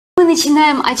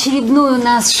начинаем очередную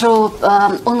нашу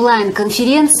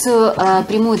онлайн-конференцию,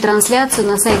 прямую трансляцию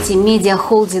на сайте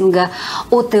медиахолдинга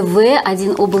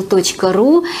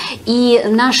otv1obl.ru. И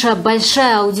наша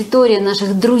большая аудитория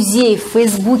наших друзей в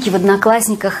Фейсбуке, в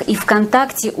Одноклассниках и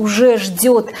ВКонтакте уже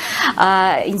ждет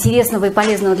интересного и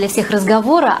полезного для всех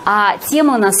разговора. А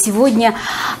тема у нас сегодня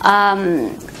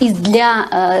для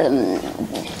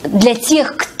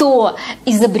тех, кто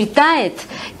изобретает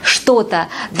что-то,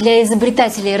 для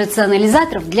изобретателей и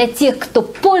рационализаторов, для тех, кто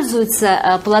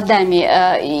пользуется плодами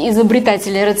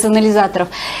изобретателей и рационализаторов.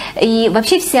 И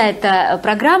вообще вся эта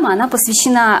программа, она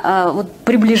посвящена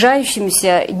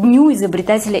приближающемуся Дню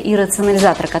изобретателя и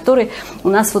рационализатора, который у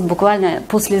нас буквально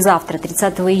послезавтра,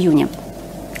 30 июня.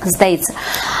 Состоится.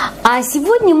 А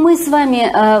сегодня мы с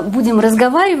вами будем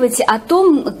разговаривать о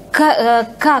том,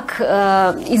 как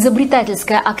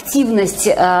изобретательская активность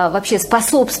вообще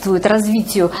способствует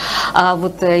развитию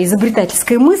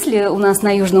изобретательской мысли у нас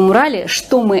на Южном Урале,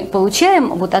 что мы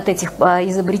получаем от этих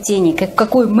изобретений,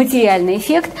 какой материальный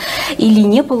эффект или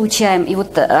не получаем. И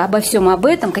обо всем об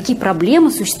этом, какие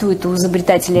проблемы существуют у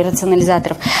изобретателей и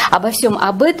рационализаторов, обо всем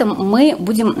об этом мы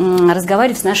будем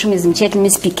разговаривать с нашими замечательными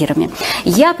спикерами.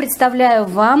 Я представляю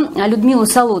вам Людмилу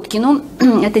Солодкину,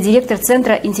 это директор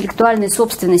Центра интеллектуальной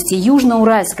собственности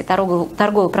Южноуральской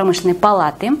торгово-промышленной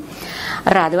палаты.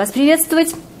 Рада вас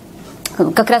приветствовать.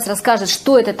 Как раз расскажет,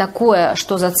 что это такое,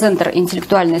 что за Центр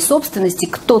интеллектуальной собственности,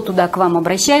 кто туда к вам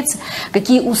обращается,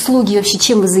 какие услуги вообще,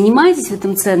 чем вы занимаетесь в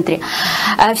этом центре.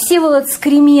 Всеволод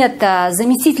Скремета,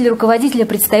 заместитель руководителя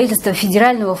представительства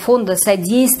Федерального фонда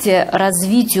содействия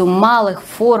развитию малых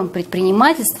форм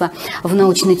предпринимательства в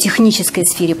научно-технической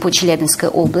сфере по Челябинской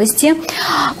области.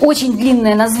 Очень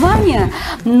длинное название,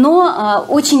 но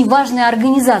очень важная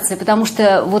организация, потому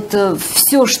что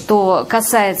все, что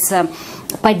касается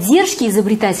поддержки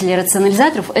изобретателей и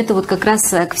рационализаторов, это как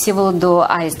раз к Всеволоду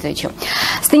Аистовичу.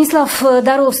 Станислав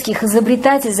Доровских,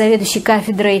 изобретатель, заведующий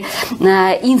кафедрой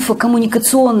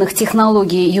инфокоммуникационных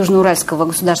технологий Южноуральского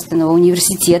государственного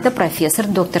университета, профессор,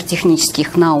 доктор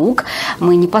технических наук.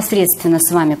 Мы непосредственно с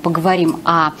вами поговорим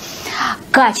о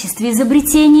качестве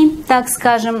изобретений, так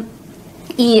скажем.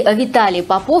 И Виталий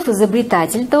Попов,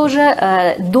 изобретатель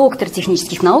тоже, доктор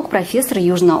технических наук, профессор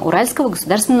Южноуральского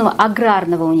государственного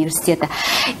аграрного университета.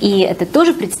 И это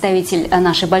тоже представитель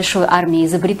нашей большой армии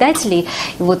изобретателей.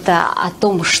 И о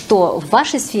том, что в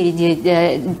вашей сфере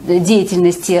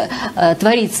деятельности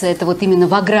творится, это именно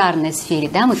в аграрной сфере,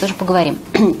 да, мы тоже поговорим.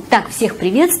 Так, всех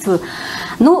приветствую.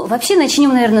 Вообще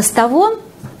начнем, наверное, с того,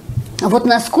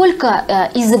 насколько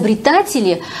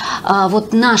изобретатели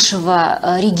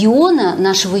нашего региона,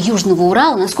 нашего Южного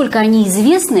Урала, насколько они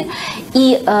известны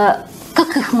и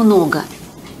как их много?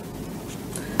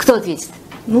 Кто ответит?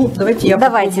 Давайте я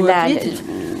попробую ответить.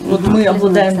 Мы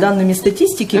обладаем данными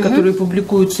статистики, которые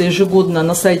публикуются ежегодно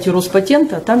на сайте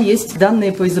Роспатента. Там есть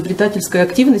данные по изобретательской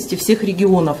активности всех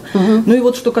регионов.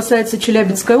 Что касается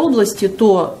Челябинской области,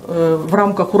 то в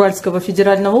рамках Уральского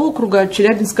федерального округа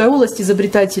Челябинская область,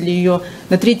 изобретатели ее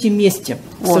на 3-м месте,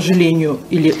 к сожалению.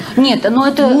 Нет, это,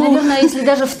 наверное, если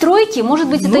даже в тройке, может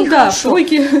быть, это и хорошо. В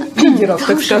тройке лидеров,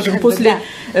 так скажем,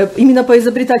 именно по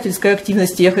изобретательской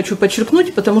активности я хочу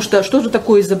подчеркнуть, потому что же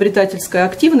такое изобретательская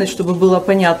активность, чтобы было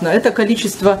понятно? Это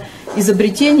количество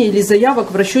изобретений или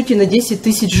заявок в расчете на 10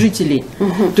 тысяч жителей.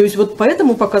 То есть по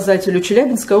этому показателю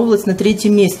Челябинская область на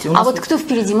 3-м месте. Кто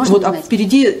впереди, можно узнать?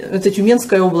 Впереди это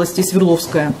Тюменская область и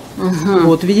Свердловская.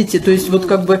 Видите, то есть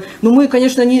мы,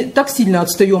 конечно, не так сильно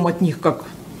отстаем от них, как,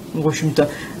 в общем-то,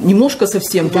 немножко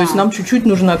совсем. Да. То есть нам чуть-чуть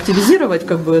нужно активизировать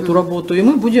эту работу, и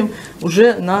мы будем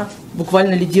уже на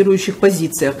буквально лидирующих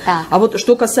позициях. Да. А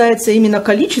что касается именно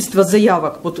количества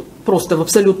заявок, просто в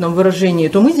абсолютном выражении,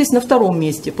 то мы здесь на 2-м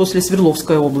месте, после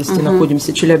Свердловской области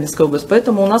находимся, Челябинская область.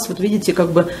 Поэтому у нас, видите,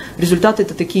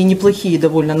 результаты-то такие неплохие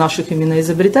довольно наших именно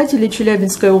изобретателей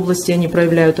Челябинской области, они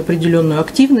проявляют определенную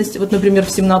активность. Например, в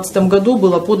 2017 году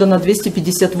было подано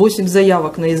 258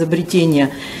 заявок на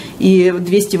изобретение и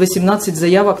 218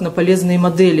 заявок на полезные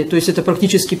модели, то есть это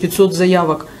практически 500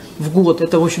 заявок в год.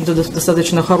 Это, в общем-то,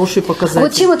 достаточно хороший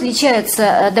показатель. Чем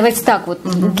отличается, давайте так,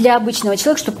 для обычного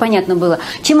человека, чтобы понятно было,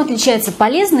 чем отличается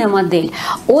полезная модель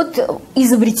от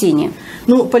изобретения?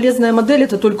 Полезная модель –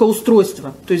 это только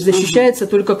устройство, то есть защищается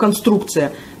только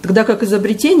конструкция, тогда как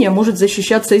изобретение может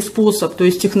защищаться и способ, то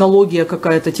есть технология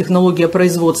какая-то, технология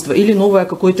производства или новое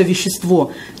какое-то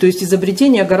вещество. То есть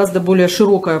изобретение гораздо более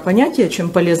широкое понятие, чем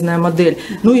полезная модель.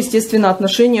 Естественно,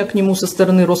 отношение к нему со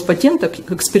стороны Роспатента,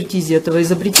 к экспертизе этого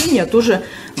изобретения изобретения тоже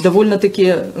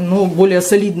довольно-таки, ну, более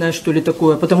солидное, что ли,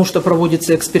 такое, потому что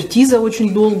проводится экспертиза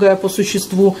очень долгая по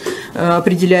существу,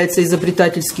 определяется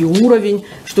изобретательский уровень,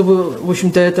 чтобы, в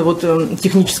общем-то, это вот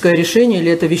техническое решение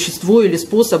или это вещество или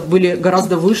способ были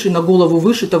гораздо выше, на голову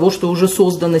выше того, что уже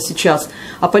создано сейчас.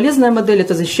 А полезная модель —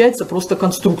 это защищается просто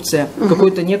конструкция,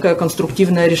 какое-то некое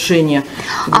конструктивное решение.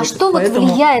 А вот, что поэтому...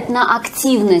 вот влияет на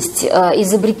активность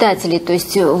изобретателей? То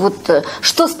есть вот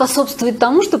что способствует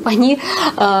тому, чтобы они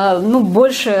ну,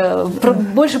 больше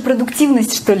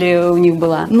продуктивность, что ли, у них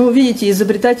была? Ну, видите,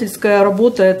 изобретательская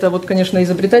работа, это вот, конечно,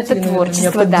 изобретатели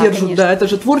меня поддержат. Да, это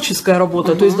же творческая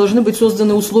работа. То есть должны быть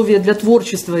созданы условия для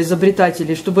творчества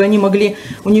изобретателей, чтобы они могли,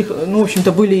 у них, ну, в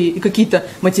общем-то, были какие-то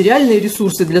материальные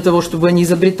ресурсы для того, чтобы они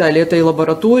изобретали. Это и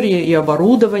лаборатории, и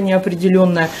оборудование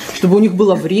определенное, чтобы у них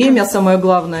было время, самое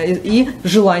главное, и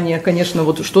желание, конечно,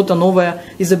 вот что-то новое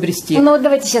изобрести. Ну,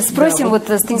 давайте сейчас спросим, да,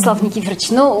 вот, Станислав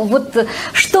Никифорович, ну, вот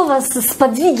что вас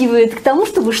сподвигивает к тому,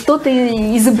 чтобы что-то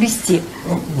изобрести?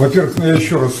 Во-первых, я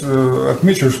еще раз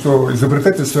отмечу, что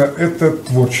изобретательство – это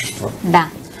творчество. Да.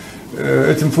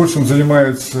 Этим творчеством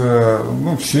занимаются,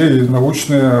 ну, все и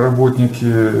научные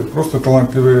работники, просто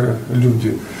талантливые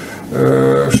люди.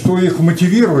 Что их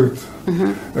мотивирует?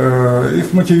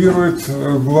 Их мотивирует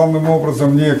главным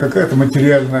образом не какая-то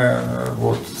материальная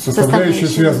вот, составляющая,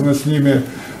 связанная с ними,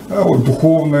 а вот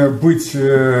духовная, быть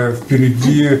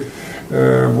впереди.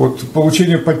 Вот,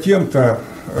 получение патента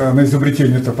на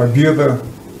изобретение – это победа.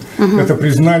 Это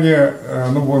признание,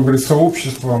 ну, будем говорить,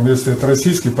 сообществом, если это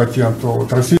российский патент, то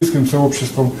вот российским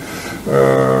сообществом,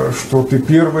 что ты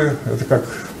первый, это как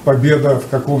победа в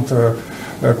каком-то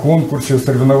конкурсе,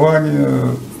 соревновании.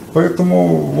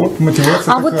 Поэтому вот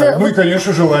мотивация такая. Ну и,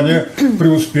 конечно, желание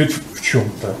преуспеть в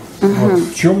чем-то. Вот,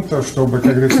 в чем-то, чтобы,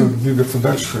 как говорится, двигаться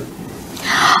дальше.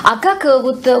 А как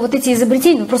вот эти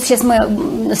изобретения, просто сейчас мы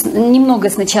немного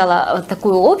сначала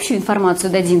такую общую информацию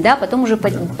дадим, да, потом уже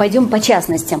пойдем по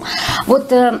частностям.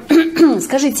 Вот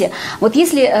скажите, вот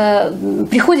если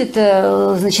приходит,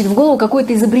 значит, в голову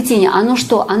какое-то изобретение, оно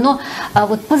что? Оно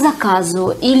вот по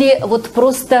заказу или вот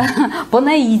просто по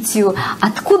наитию?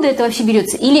 Откуда это вообще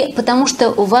берется? Или потому что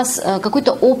у вас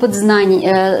какой-то опыт знаний,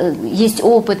 есть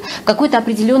опыт, какой-то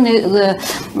определенный,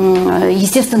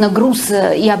 естественно, груз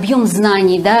и объем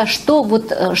знаний, да? Что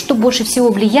больше всего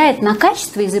влияет на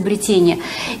качество изобретения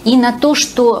и на то,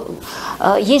 что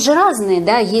есть же разные,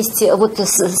 да, есть вот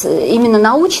именно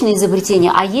научные изобретения,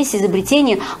 а есть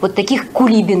изобретения вот таких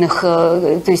кулибиных,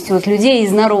 то есть вот людей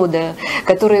из народа,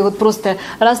 которые вот просто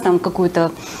раз там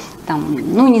какую-то там,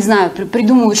 ну не знаю,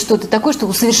 придумывают что-то такое, что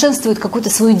усовершенствуют какую-то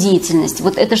свою деятельность.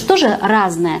 Вот это же тоже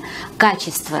разное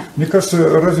качество. Мне кажется,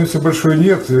 разницы большой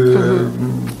нет.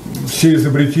 Все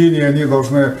изобретения, они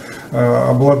должны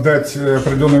обладать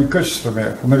определенными качествами,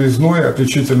 новизной,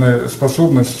 отличительной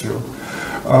способностью.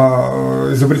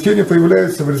 А изобретение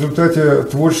появляется в результате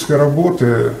творческой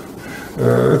работы.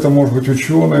 Это может быть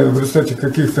ученые, в результате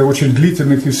каких-то очень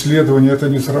длительных исследований, это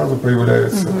не сразу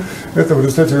появляется. Это в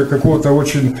результате какого-то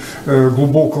очень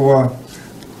глубокого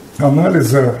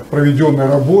анализа проведенной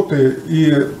работы,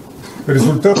 и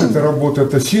результат этой работы –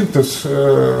 это синтез.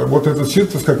 Вот этот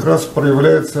синтез как раз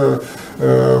проявляется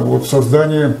вот в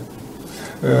создании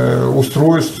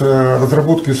устройств,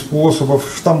 разработки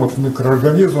способов, штаммов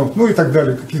микроорганизмов, ну и так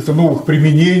далее, каких-то новых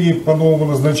применений по новому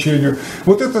назначению.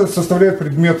 Вот это составляет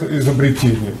предмет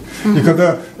изобретения. И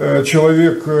когда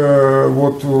человек,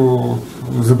 вот,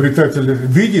 изобретатель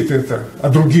видит это, а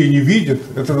другие не видят,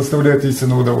 это доставляет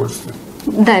истинное удовольствие.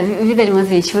 Да, Виталий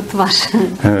Матвеевич, вот ваш.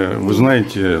 Вы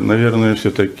знаете, наверное,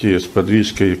 все-таки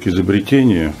сподвижкой к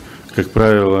изобретению, как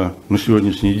правило, на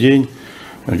сегодняшний день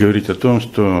говорить о том,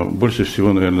 что больше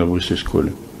всего, наверное, в высшей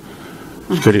школе.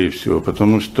 Скорее всего,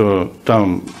 потому что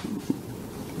там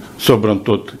собран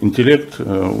тот интеллект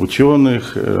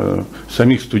ученых,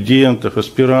 самих студентов,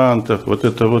 аспирантов, вот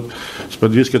это вот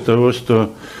сподвижка того, что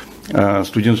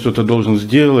студент что-то должен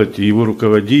сделать, и его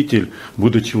руководитель,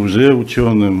 будучи уже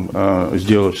ученым,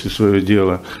 сделавший свое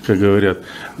дело, как говорят,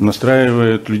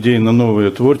 настраивает людей на новое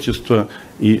творчество,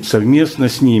 и совместно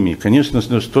с ними, конечно,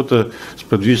 что-то,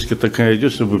 сподвижка такая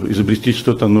идет, чтобы изобрести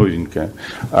что-то новенькое.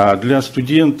 А для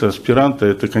студента, аспиранта,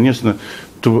 это, конечно,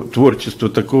 творчество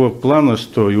такого плана,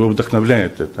 что его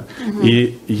вдохновляет это.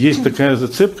 И есть такая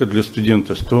зацепка для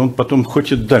студента, что он потом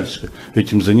хочет дальше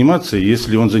этим заниматься. И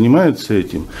если он занимается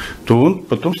этим, то он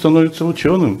потом становится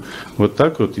ученым. Вот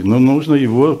так вот. Но нужно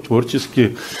его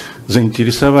творчески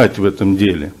заинтересовать в этом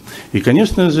деле. И,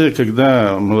 конечно же,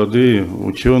 когда молодые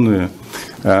ученые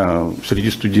среди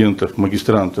студентов,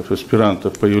 магистрантов,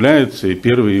 аспирантов появляются, и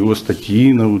первые его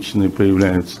статьи научные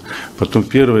появляются, потом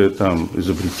первые там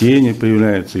изобретения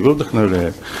появляются, его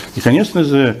вдохновляют. И, конечно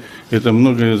же, это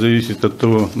многое зависит от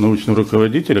того научного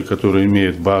руководителя, который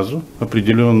имеет базу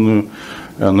определенную,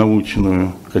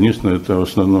 научную. Конечно, это в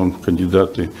основном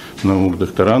кандидаты наук,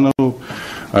 доктора наук.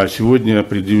 А сегодня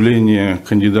предъявление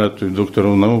кандидату и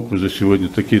доктору наук уже сегодня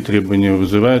такие требования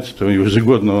вызывают, что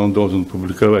ежегодно он должен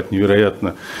публиковать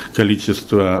невероятное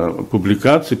количество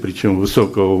публикаций, причем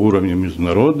высокого уровня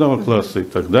международного класса и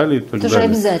так далее. И так это далее.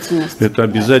 же обязательность. Это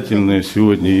обязательное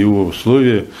сегодня его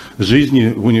условие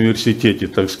жизни в университете,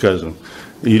 так скажем.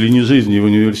 Или не жизни в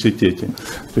университете.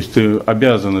 То есть ты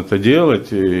обязан это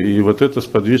делать, и вот эта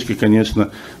сподвижка,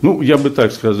 конечно, ну, я бы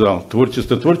так сказал,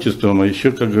 творчество творчеством, а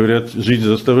еще, как говорят, жизнь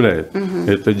заставляет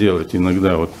это делать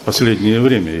иногда, вот последнее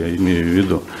время я имею в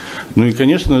виду. Ну и,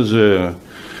 конечно же,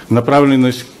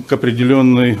 направленность к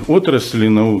определенной отрасли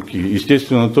науки,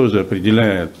 естественно, тоже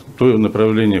определяет то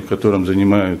направление, в котором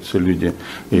занимаются люди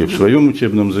и в своем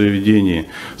учебном заведении,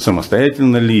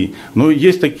 самостоятельно ли. Но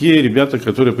есть такие ребята,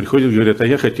 которые приходят и говорят, а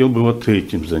я хотел бы вот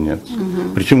этим заняться.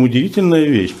 Причем удивительная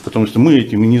вещь, потому что мы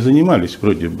этим и не занимались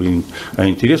вроде бы, а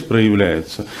интерес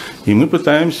проявляется. И мы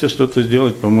пытаемся что-то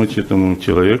сделать, помочь этому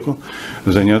человеку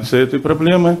заняться этой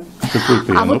проблемой.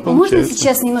 А вот можно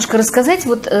сейчас немножко рассказать,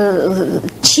 вот,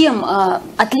 чем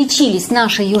отличились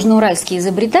наши южноуральские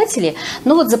изобретатели,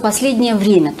 ну вот за последнее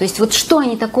время? То есть вот что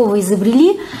они такого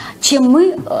изобрели, чем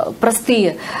мы,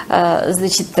 простые,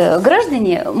 значит,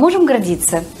 граждане, можем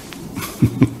гордиться?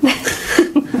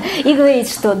 И говорить,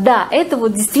 что да, это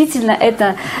вот действительно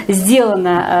это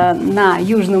сделано на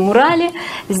Южном Урале,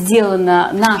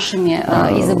 сделано нашими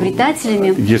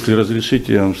изобретателями. Если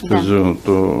разрешите, я вам скажу,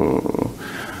 то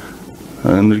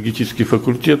энергетический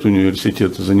факультет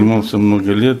университета занимался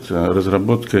много лет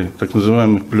разработкой так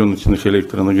называемых пленочных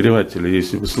электронагревателей.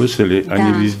 Если вы слышали,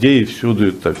 они везде и всюду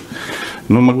и так.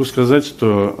 Но могу сказать,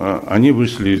 что они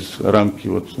вышли из рамки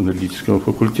вот энергетического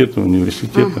факультета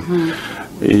университета.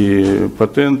 И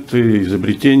патенты,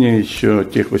 изобретения еще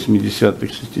тех 80-х,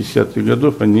 60-х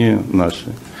годов, они наши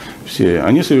все.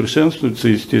 Они совершенствуются,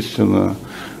 естественно,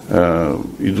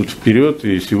 идут вперед,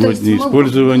 и сегодня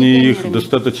использование их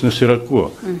достаточно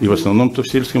широко. И в основном-то в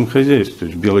сельском хозяйстве,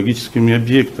 с биологическими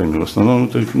объектами, в основном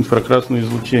это инфракрасное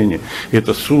излучение.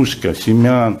 Это сушка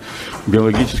семян,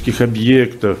 биологических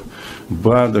объектов,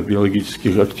 БАДов,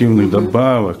 биологических активных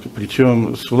добавок,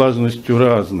 причем с влажностью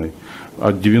разной.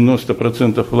 От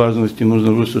 90% влажности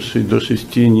нужно высушить до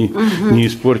 6%, не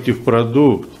испортив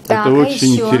продукт. Так, это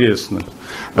очень интересно.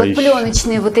 Вот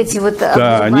пленочные вот эти вот.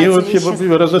 Да, они вообще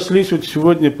разошлись вот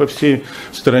сегодня по всей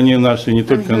стране нашей, не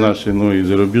только нашей, но и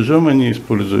за рубежом они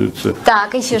используются.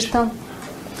 Так, еще что?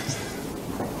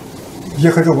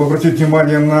 Я хотел бы обратить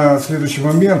внимание на следующий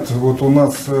момент. Вот у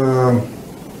нас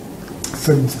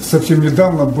совсем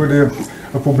недавно были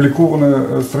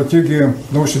опубликованы стратегии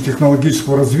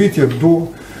научно-технологического развития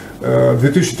до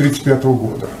 2035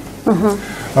 года.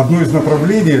 Одно из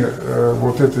направлений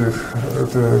вот этой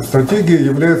стратегии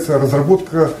является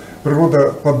разработка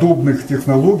природоподобных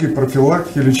технологий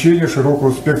профилактики и лечения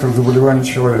широкого спектра заболеваний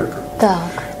человека. Так.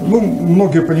 Ну,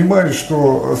 многие понимают,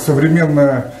 что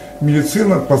современная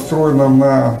медицина построена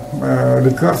на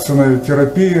лекарственной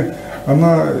терапии,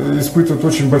 она испытывает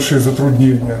очень большие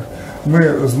затруднения.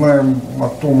 Мы знаем о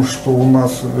том, что у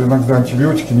нас иногда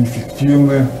антибиотики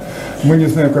неэффективны, мы не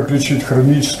знаем, как лечить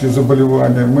хронические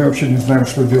заболевания, мы вообще не знаем,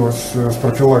 что делать с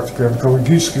профилактикой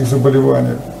онкологических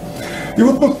заболеваний. И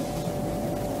вот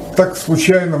так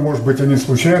случайно, может быть, и не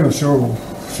случайно, все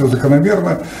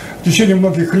закономерно. В течение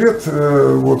многих лет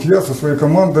вот я со своей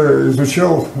командой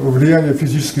изучал влияние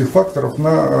физических факторов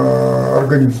на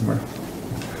организмы.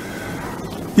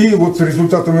 И вот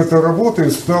результатом этой работы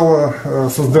стало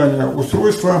создание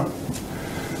устройства,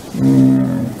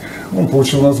 он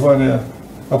получил название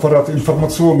аппарат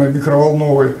информационной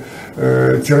микроволновой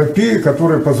терапии,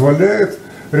 которая позволяет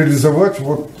реализовать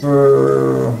вот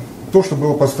то, что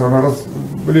было построено,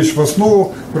 лечь в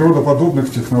основу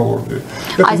природоподобных технологий.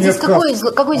 А здесь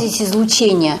какое здесь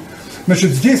излучение?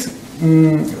 Значит, здесь,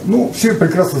 ну, все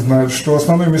прекрасно знают, что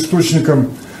основным источником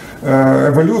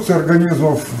эволюции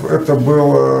организмов это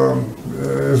было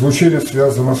излучение,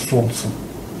 связано с Солнцем.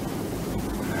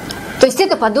 То есть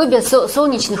это подобие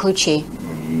солнечных лучей?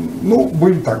 Ну,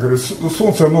 будем так говорить,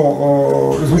 Солнце,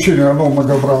 излучение, оно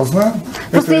многообразно.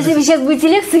 Просто если вы сейчас будете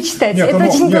лекцию читать, это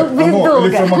очень будет долго.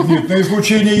 Электромагнитное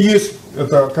излучение есть,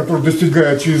 это, которое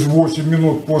достигает через 8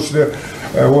 минут после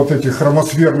вот этих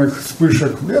хромосферных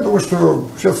вспышек. Я думаю, что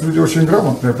сейчас люди очень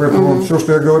грамотные, поэтому все,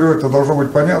 что я говорю, это должно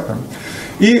быть понятно.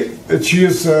 И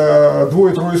через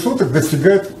 2-3 суток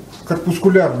достигает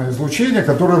корпускулярное излучение,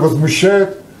 которое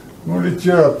возмущает,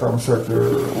 летят там всякие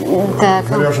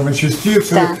заряженные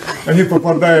частицы, они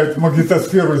попадают в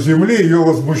магнитосферу Земли, ее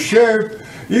возмущают,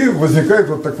 и возникает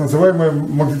вот так называемое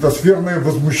магнитосферное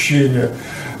возмущение.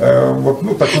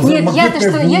 Так Нет,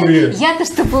 я-то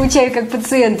что получаю как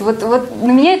пациент? Вот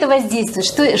на меня это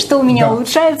воздействует. Что у меня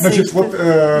улучшается? Значит,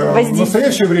 в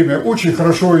настоящее время очень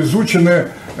хорошо изучены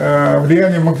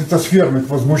влияние магнитосферных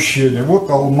возмущений. Вот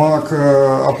Алмак,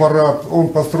 аппарат, он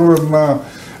построен на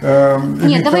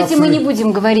Нет, давайте мы не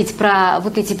будем говорить про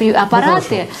вот эти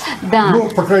аппараты.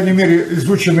 По крайней мере,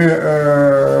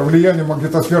 изучены влияние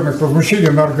магнитосферных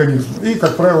возмущений на организм. И,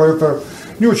 как правило, это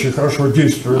не очень хорошо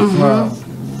действует на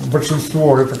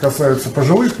большинство. Это касается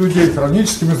пожилых людей,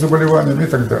 хроническими заболеваниями и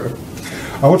так далее.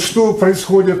 А вот что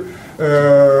происходит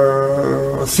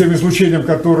с тем излучением,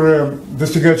 которое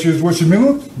достигает через 8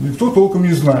 минут, никто толком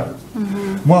не знает.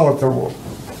 Мало того,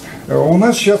 у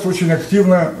нас сейчас очень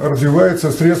активно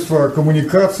развивается средство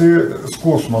коммуникации с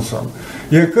космосом.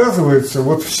 И оказывается,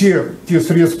 вот все те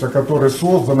средства, которые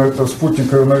созданы, это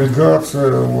спутниковая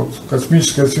навигация,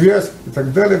 космическая связь и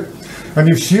так далее,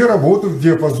 они все работают в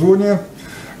диапазоне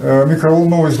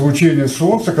микроволнового излучения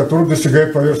Солнца, которое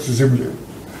достигает поверхности Земли.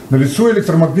 Налицо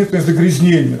электромагнитное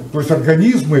загрязнение, то есть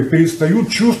организмы перестают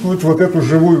чувствовать вот эту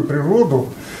живую природу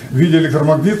в виде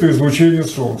электромагнитного излучения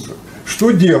Солнца.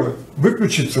 Что делать?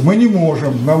 Выключиться мы не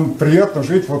можем, нам приятно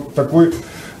жить в такой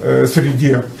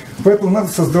среде. Поэтому надо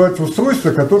создавать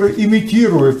устройство, которое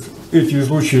имитирует эти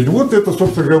излучения. Вот это,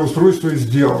 собственно говоря, устройство и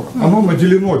сделано. Оно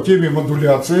наделено теми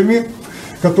модуляциями,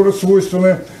 которые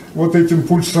свойственны вот этим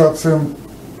пульсациям,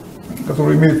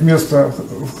 которые имеют место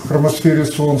в хромосфере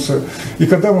Солнца. И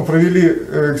когда мы провели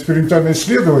экспериментальное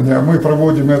исследование, мы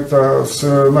проводим это с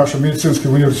нашим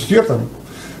медицинским университетом,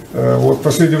 в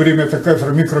последнее время это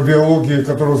кафедра микробиологии,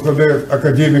 которую возглавляет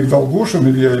академик Долгушин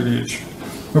Илья Ильич.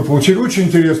 Мы получили очень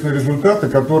интересные результаты,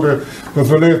 которые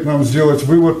позволяют нам сделать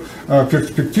вывод о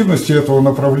перспективности этого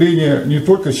направления не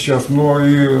только сейчас, но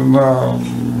и на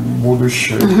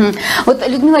будущее. Вот,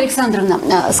 Людмила Александровна,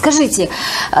 скажите,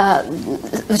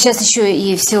 сейчас еще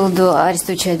и Всеволоду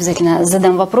Арестовичу обязательно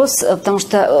задам вопрос, потому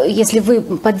что если вы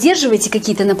поддерживаете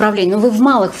какие-то направления, вы в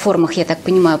малых формах, я так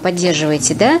понимаю,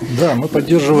 поддерживаете, да? Да, мы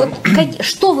поддерживаем.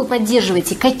 Что вы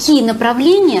поддерживаете? Какие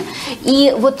направления?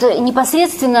 И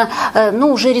непосредственно,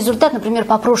 уже результат, например,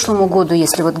 по прошлому году,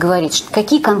 если говорить,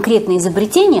 какие конкретные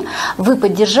изобретения вы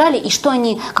поддержали и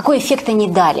какой эффект они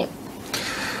дали?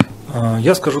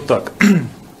 Я скажу так.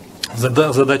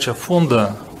 Задача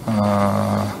фонда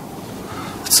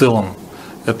в целом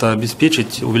 – это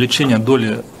обеспечить увеличение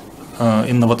доли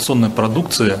инновационной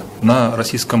продукции на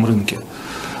российском рынке,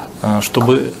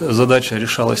 чтобы задача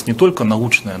решалась не только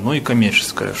научная, но и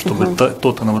коммерческая, чтобы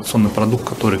тот инновационный продукт,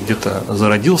 который где-то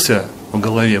зародился в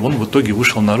голове, он в итоге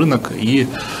вышел на рынок и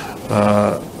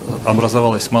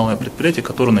образовалось малое предприятие,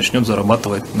 которое начнет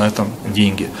зарабатывать на этом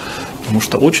деньги. Потому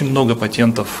что очень много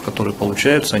патентов, которые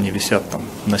получаются, они висят там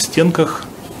на стенках,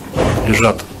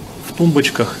 лежат в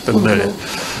тумбочках и так далее.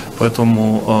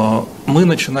 Поэтому мы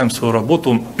начинаем свою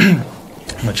работу,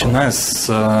 начиная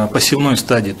с пассивной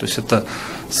стадии. То есть это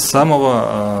с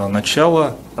самого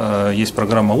начала есть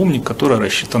программа «Умник», которая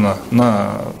рассчитана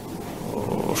на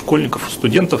школьников,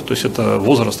 студентов, то есть это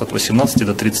возраст от 18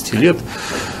 до 30 лет.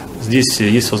 Здесь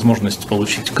есть возможность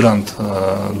получить грант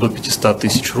до 500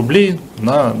 тысяч рублей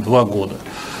на 2 года.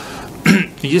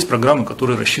 Есть программы,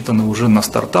 которые рассчитаны уже на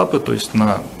стартапы, то есть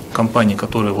на компании,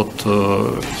 которые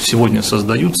сегодня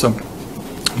создаются.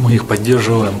 Мы их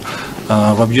поддерживаем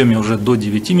в объеме уже до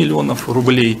 9 миллионов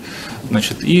рублей.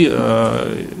 И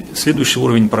следующий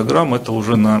уровень программ – это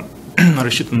уже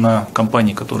рассчитан на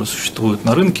компании, которые существуют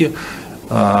на рынке,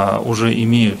 уже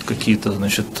имеют какие-то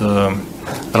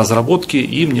разработки,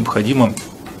 и им необходимо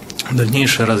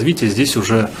дальнейшее развитие. Здесь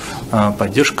уже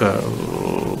поддержка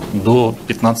до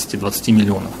 15-20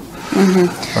 миллионов.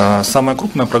 Самая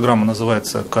крупная программа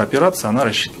называется «Кооперация». Она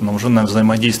рассчитана уже на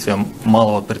взаимодействие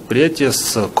малого предприятия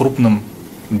с крупным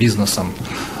бизнесом.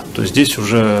 То есть здесь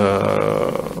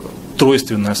уже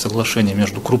тройственное соглашение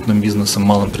между крупным бизнесом,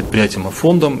 малым предприятием и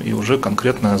фондом, и уже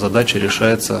конкретная задача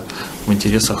решается в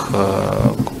интересах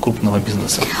крупного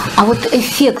бизнеса. А вот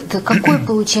эффект какой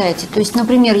получаете? То есть,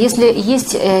 например, если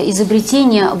есть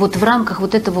изобретение вот в рамках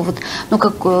вот этого вот, ну,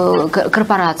 как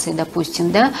корпорации,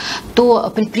 допустим, да,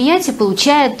 то предприятие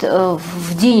получает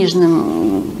в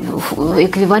денежном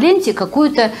эквиваленте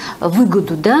какую-то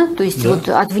выгоду, да, то есть вот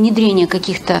от внедрения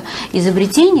каких-то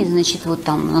изобретений, значит, вот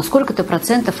там на сколько-то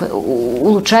процентов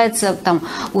улучшается, там,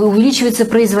 увеличивается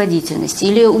производительность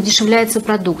или удешевляется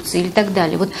продукция или так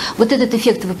далее. Вот этот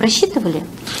эффект вы просчитывали?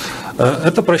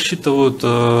 Это просчитывают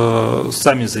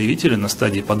сами заявители на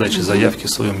стадии подачи заявки в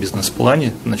своем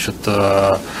бизнес-плане, значит,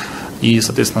 и,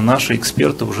 соответственно, наши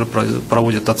эксперты уже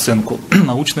проводят оценку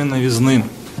научной новизны,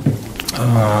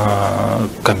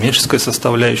 коммерческой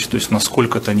составляющей, то есть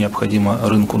насколько это необходимо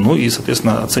рынку, ну и,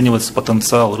 соответственно, оценивается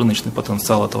потенциал, рыночный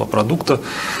потенциал этого продукта,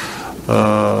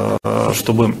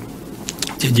 чтобы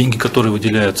те деньги, которые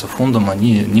выделяются фондом,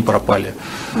 они не пропали,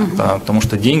 потому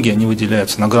что деньги, они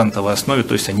выделяются на грантовой основе,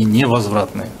 то есть они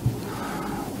невозвратные.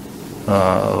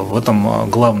 В этом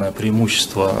главное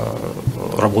преимущество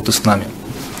работы с нами.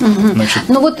 Значит,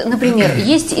 ну вот, например,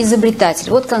 есть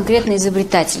изобретатель, вот конкретный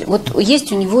изобретатель, вот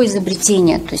есть у него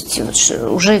изобретение, то есть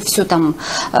уже все там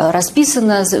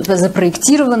расписано,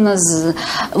 запроектировано,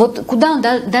 вот куда он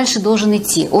дальше должен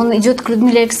идти? Он идет к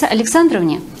Людмиле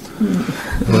Александровне?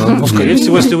 Ну, скорее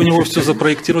всего, если у него все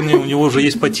запроектировано, у него уже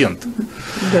есть патент.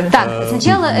 Так,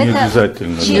 сначала не это...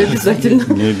 Обязательно, не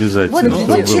обязательно. Не обязательно.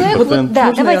 Вот человек, вот,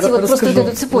 да, давайте вот просто вот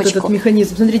эту цепочку. Вот этот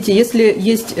механизм. Смотрите, если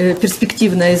есть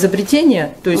перспективное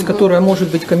изобретение, то есть которое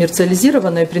может быть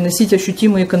коммерциализировано и приносить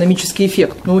ощутимый экономический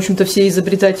эффект, ну, в общем-то, все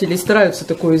изобретатели стараются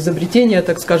такое изобретение,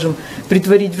 так скажем,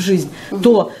 притворить в жизнь,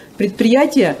 то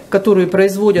предприятия, которые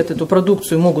производят эту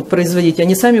продукцию, могут производить,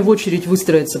 они сами в очередь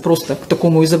выстроятся просто к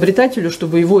такому изобретателю,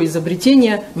 чтобы его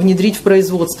изобретение внедрить в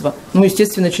производство. Ну,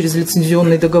 естественно, через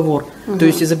лицензионный договор. То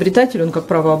есть изобретатель, он как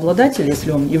правообладатель,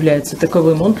 если он является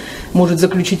таковым, он может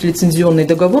заключить лицензионный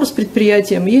договор с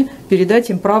предприятием и передать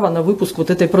им право на выпуск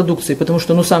вот этой продукции. Потому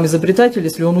что, ну, сам изобретатель,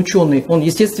 если он ученый, он,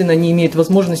 естественно, не имеет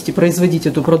возможности производить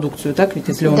эту продукцию, так ведь,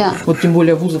 если он, вот тем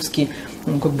более вузовский,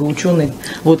 ну, как бы ученый.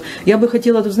 Вот. Я бы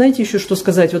хотела, знаете, еще что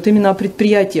сказать, вот именно о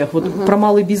предприятиях. Вот про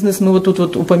малый бизнес мы вот тут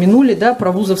вот упомянули, да,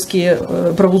 про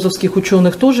вузовских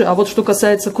ученых тоже, а вот что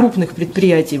касается крупных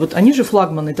предприятий, вот они же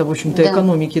флагманы-то, в общем-то,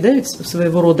 экономики, да, ведь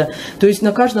своего рода. То есть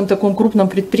на каждом таком крупном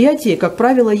предприятии, как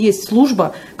правило, есть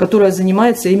служба, которая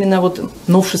занимается именно вот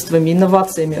новшествами,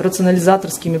 инновациями,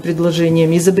 рационализаторскими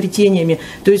предложениями, изобретениями.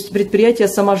 То есть предприятие,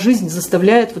 сама жизнь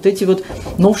заставляет вот эти вот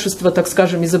новшества, так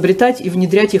скажем, изобретать и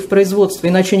внедрять их в производство.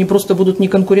 Иначе они просто будут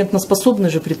неконкурентоспособны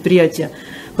же предприятия,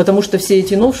 потому что все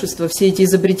эти новшества, все эти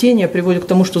изобретения приводят к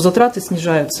тому, что затраты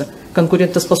снижаются,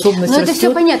 конкурентоспособность растет. Но это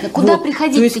все понятно. Куда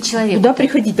приходить человеку? Куда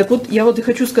приходить? Так вот, я вот и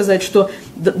хочу сказать, что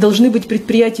должны быть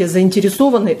предприятия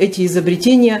заинтересованы эти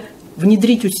изобретения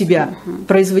внедрить у себя,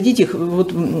 производить их,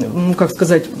 вот, как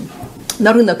сказать,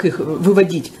 на рынок их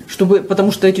выводить,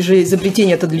 потому что эти же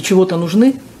изобретения-то для чего-то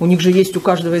нужны, у них же есть, у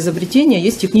каждого изобретения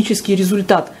есть технический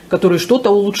результат, который что-то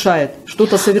улучшает,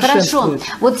 что-то совершенствует.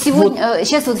 Хорошо, вот сегодня,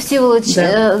 сейчас вот Всеволод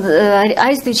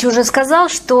Аистович уже сказал,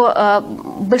 что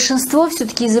большинство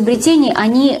все-таки изобретений,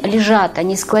 они лежат,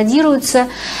 они складируются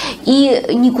и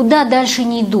никуда дальше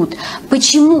не идут.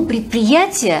 Почему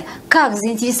предприятие, как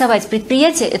заинтересовать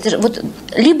предприятие, это же вот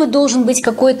либо должен быть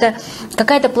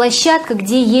какая-то площадка,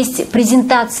 где есть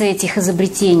презентация этих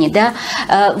изобретений, да,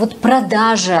 вот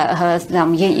продажа,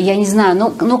 там, я не знаю,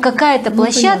 но какая-то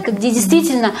площадка, где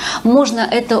действительно можно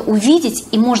это увидеть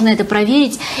и можно это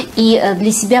проверить и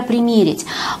для себя примерить.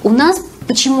 У нас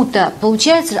почему-то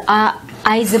получается, а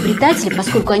изобретатели,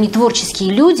 поскольку они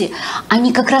творческие люди,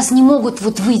 они как раз не могут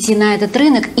вот выйти на этот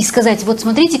рынок и сказать, вот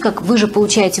смотрите, как вы же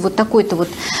получаете вот такой-то вот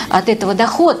от этого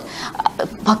доход.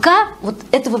 Пока вот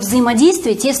этого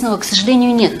взаимодействия тесного, к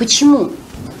сожалению, нет. Почему?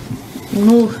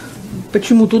 Ну,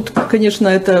 почему? Тут, конечно,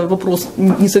 это вопрос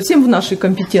не совсем в нашей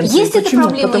компетенции. Есть почему?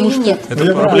 эта проблема или нет?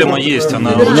 Эта проблема есть,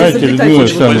 она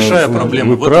большая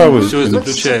проблема. В этом все и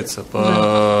заключается.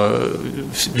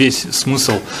 Весь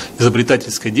смысл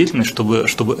изобретательской деятельности,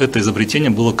 чтобы это изобретение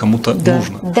было кому-то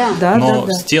нужно. Но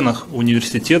в стенах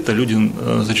университета люди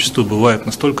зачастую бывают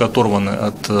настолько оторваны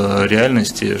от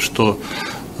реальности, что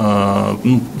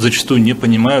зачастую не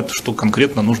понимают, что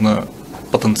конкретно нужно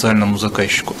потенциальному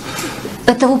заказчику.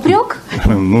 Это упрек?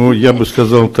 Ну, я бы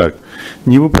сказал так,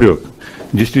 не упрек.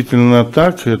 Действительно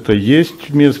так, это есть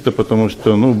место, потому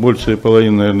что большая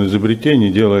половина, наверное, изобретений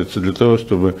делается для того,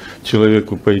 чтобы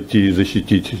человеку пойти и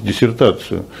защитить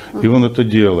диссертацию. И он это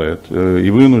делает, и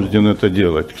вынужден это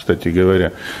делать, кстати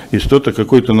говоря. И что-то,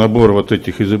 какой-то набор вот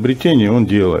этих изобретений он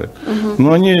делает.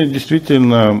 Но они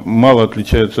действительно мало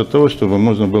отличаются от того, чтобы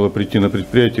можно было прийти на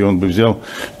предприятие, и он бы взял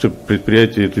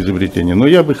предприятие это изобретение. Но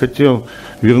я бы хотел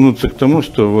вернуться к тому,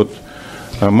 что вот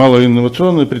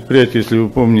малоинновационные предприятия, если вы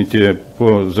помните,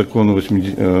 по закону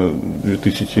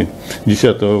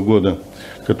 2010 года,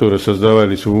 которые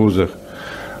создавались в вузах,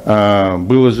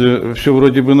 было же все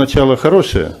вроде бы начало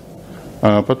хорошее,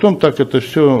 а потом так это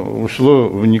все ушло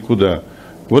в никуда.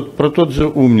 Вот про тот же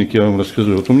умник я вам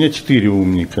расскажу. Вот у меня 4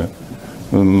 умника.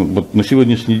 Вот на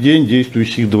сегодняшний день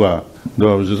действующих 2.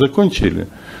 2 уже закончили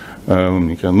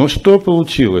умника. Но что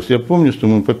получилось? Я помню, что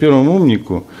мы по первому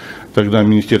умнику, тогда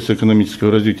Министерство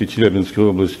экономического развития Челябинской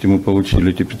области, мы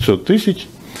получили эти 500 тысяч,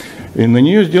 и на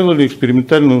нее сделали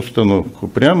экспериментальную установку.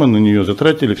 Прямо на нее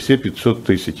затратили все 500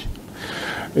 тысяч.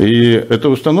 И эта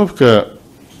установка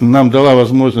нам дала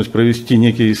возможность провести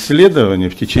некие исследования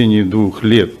в течение 2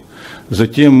 лет.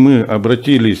 Затем мы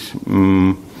обратились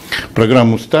в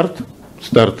программу «Старт».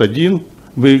 «Старт-1»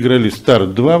 выиграли,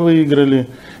 «Старт-2» выиграли.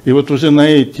 И вот уже на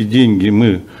эти деньги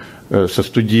мы со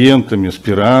студентами,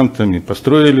 аспирантами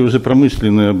построили уже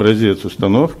промышленный образец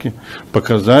установки,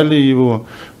 показали его.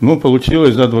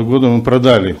 Получилось, за 2 года мы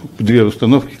продали 2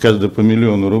 установки, каждая по 1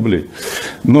 000 000 рублей.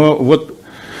 Но вот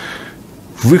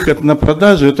выход на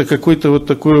продажу — это какой-то вот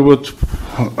такой вот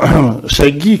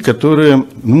шаги, которые...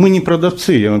 мы не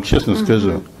продавцы, я вам честно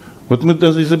скажу. Вот мы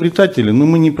даже изобретатели, но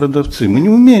мы не продавцы, мы не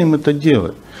умеем это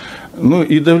делать.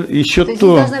 Еще то есть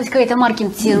должна быть какая-то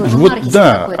маркетинг. Вот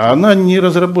да, она не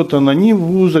разработана ни в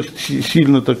вузах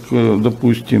сильно, так,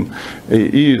 допустим,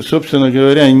 и, собственно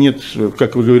говоря, нет,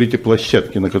 как вы говорите,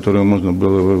 площадки, на которую можно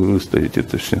было выставить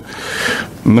это все.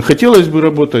 Но хотелось бы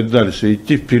работать дальше,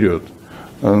 идти вперед.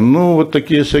 Вот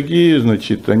такие шаги,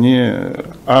 значит, они...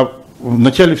 А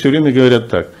вначале все время говорят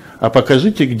так: а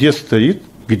покажите, где стоит,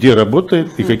 где работает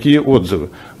и какие отзывы.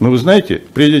 Но вы знаете,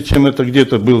 прежде чем это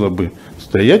где-то было бы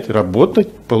стоять,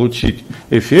 работать, получить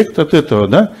эффект от этого,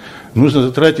 да, нужно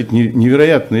затратить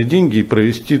невероятные деньги и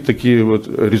провести такие вот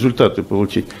результаты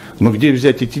получить. Но где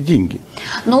взять эти деньги?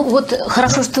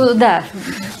 Хорошо, что да.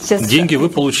 Сейчас... Деньги вы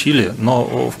получили,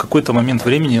 но в какой-то момент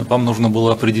времени вам нужно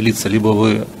было определиться: либо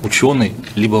вы ученый,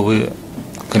 либо вы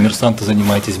коммерсанты,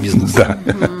 занимаетесь бизнесом. Да,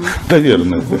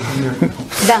 наверное.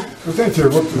 Да. Вы знаете,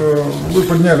 вот вы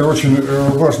подняли очень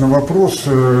важный вопрос,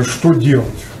 что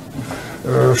делать.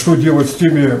 Что делать с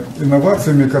теми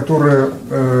инновациями, которые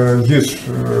есть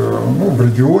в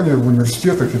регионе, в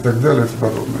университетах и так далее и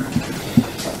тому подобное.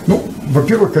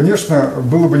 Во-первых, конечно,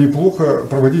 было бы неплохо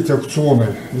проводить аукционы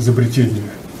изобретений.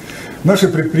 Наши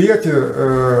предприятия,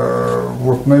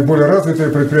 наиболее развитые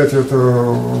предприятия, это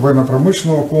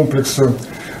военно-промышленного комплекса,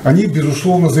 они,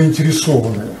 безусловно,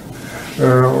 заинтересованы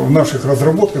в наших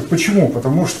разработках. Почему?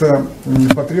 Потому что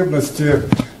потребности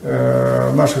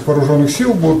наших вооруженных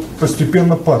сил будут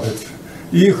постепенно падать.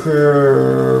 Их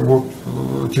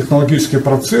технологические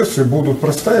процессы будут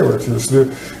простаивать. Если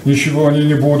ничего они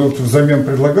не будут взамен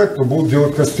предлагать, то будут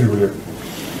делать кастрюли.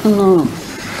 Но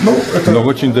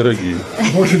очень дорогие.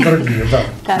 Очень дорогие, да.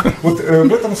 Вот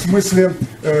в этом смысле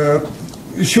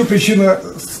еще причина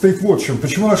стоит вот в чем.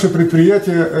 Почему наши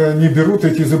предприятия не берут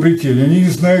эти изобретения, они не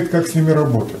знают, как с ними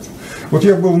работать. Вот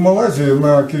я был в Малайзии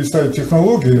на Кейсайт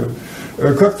технологии.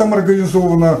 Как там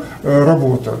организована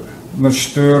работа?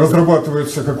 Значит,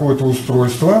 разрабатывается какое-то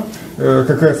устройство,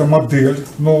 какая-то модель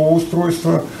нового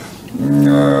устройства.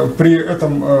 При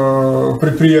этом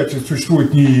предприятии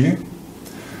существует НИИ.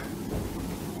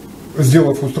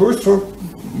 Сделав устройство,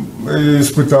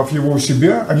 испытав его у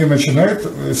себя, они начинают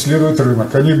исследовать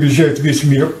рынок. Они объезжают весь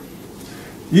мир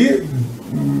и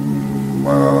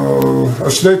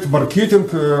осуществляют маркетинг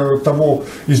того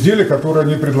изделия, которое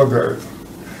они предлагают.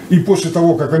 И после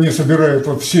того, как они собирают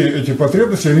все эти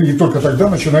потребности, они только тогда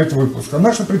начинают выпуск. А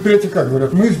наши предприятия как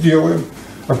говорят: мы сделаем,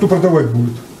 а кто продавать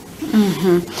будет?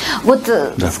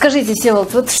 Скажите,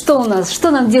 Всеволод, что у нас, что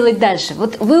нам делать дальше?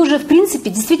 Вы уже, в принципе,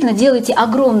 действительно делаете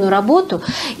огромную работу,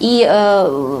 и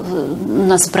у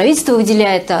нас правительство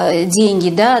выделяет деньги,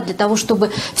 да, для того, чтобы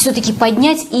все-таки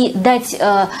поднять и дать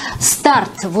старт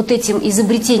этим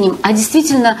изобретениям. А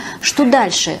действительно, что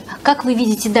дальше? Как вы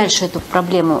видите дальше эту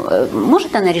проблему?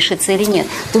 Может она решиться или нет?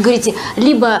 Вы говорите,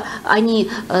 либо они,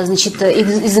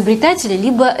 изобретатели,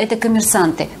 либо это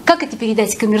коммерсанты. Как это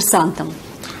передать коммерсантам?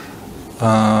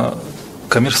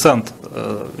 Коммерсант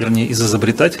вернее, из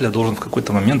изобретателя должен в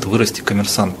какой-то момент вырасти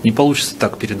коммерсант. Не получится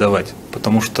так передавать,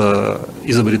 потому что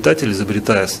изобретатель,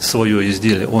 изобретая свое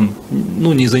изделие, он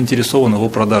не заинтересован в его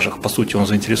продажах, по сути, он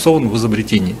заинтересован в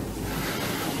изобретении.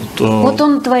 Вот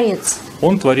он творец.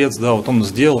 Он творец, да, вот он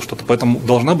сделал что-то, поэтому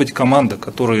должна быть команда, в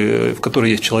которой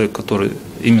есть человек, который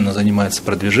именно занимается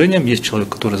продвижением, есть человек,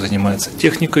 который занимается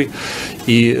техникой,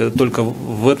 и только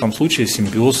в этом случае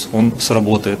симбиоз, он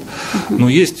сработает. Но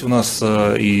есть у нас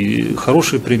и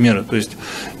хорошие примеры, то есть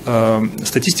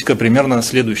статистика примерно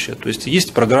следующая, то есть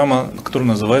есть программа, которая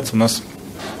называется у нас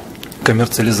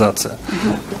коммерциализация.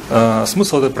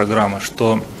 Смысл этой программы,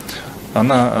 что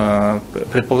она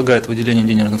предполагает выделение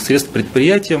денежных средств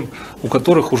предприятиям, у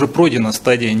которых уже пройдена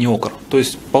стадия НИОКР. То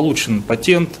есть получен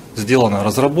патент, сделана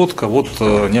разработка, вот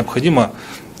необходимо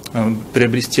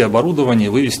приобрести оборудование,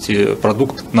 вывести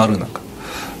продукт на рынок.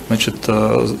 Значит,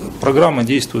 программа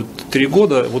действует 3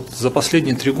 года. Вот за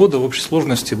последние 3 года в общей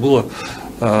сложности было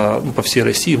по всей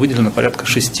России выделено порядка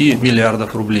 6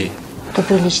 миллиардов рублей. Это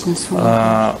приличная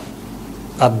сумма.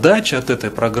 Отдача от этой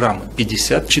программы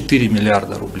 54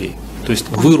 миллиарда рублей. То есть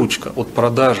выручка от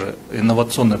продажи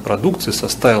инновационной продукции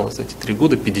составила за эти 3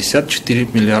 года 54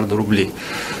 миллиарда рублей.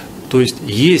 То есть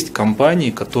есть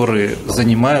компании, которые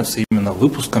занимаются именно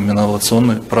выпуском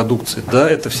инновационной продукции. Да,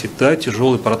 это всегда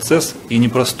тяжелый процесс и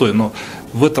непростой, но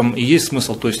в этом и есть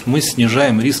смысл. То есть мы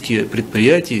снижаем риски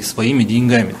предприятий своими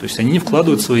деньгами. То есть они не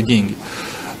вкладывают свои деньги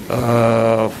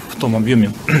в том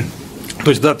объеме. То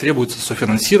есть, да, требуется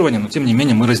софинансирование, но тем не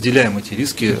менее мы разделяем эти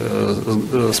риски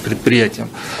с предприятием.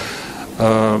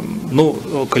 Ну,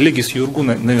 коллеги с ЮРГУ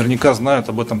наверняка знают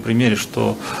об этом примере,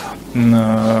 что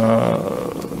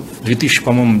в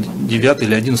 2009 или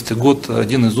 2011 год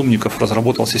один из умников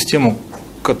разработал систему,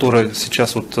 которая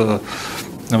сейчас вот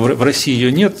в России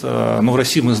ее нет, но в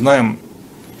России мы знаем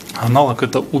аналог,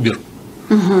 это Uber.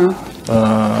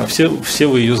 Все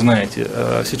вы ее знаете.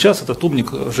 Сейчас этот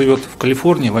умник живет в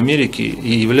Калифорнии, в Америке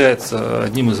и является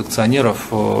одним из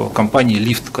акционеров компании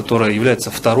Lyft, которая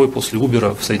является второй после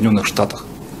Uber в Соединенных Штатах.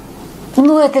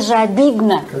 Ну это же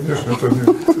обидно. Конечно, это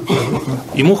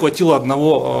не... Ему хватило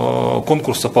одного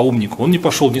конкурса по умнику. Он не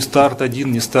пошел ни старт-1,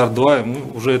 ни старт-2, ему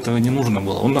уже этого не нужно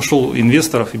было. Он нашел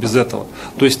инвесторов и без этого.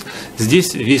 То есть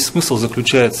здесь весь смысл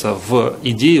заключается в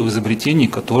идее, в изобретении,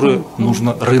 которое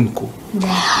нужно рынку.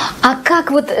 А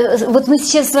как вот мы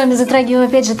сейчас с вами затрагиваем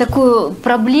опять же такую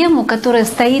проблему, которая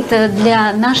стоит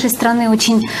для нашей страны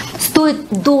очень стоит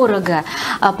дорого,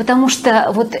 потому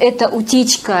что вот эта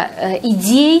утечка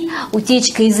идей,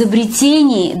 утечка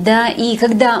изобретений, да, и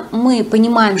когда мы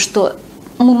понимаем, что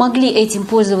мы могли этим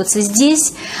пользоваться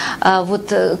здесь,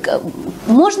 вот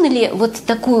можно ли вот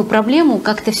такую проблему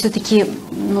как-то все-таки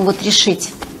решить?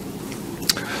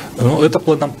 Ну, это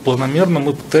планомерно,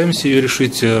 мы пытаемся ее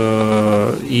решить,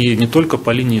 и не только по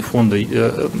линии фонда.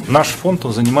 Наш фонд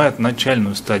он занимает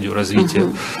начальную стадию развития.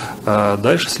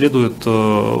 Дальше следуют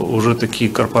уже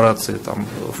такие корпорации, там,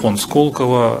 фонд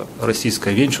Сколково,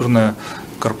 российская венчурная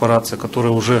корпорация,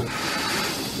 которая уже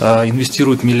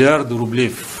инвестирует миллиарды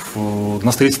рублей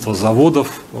на строительство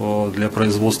заводов для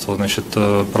производства, значит,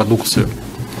 продукции.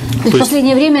 То есть в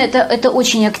последнее время это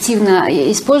очень активно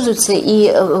используется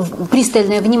и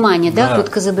пристальное внимание, да,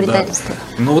 к изобретательству.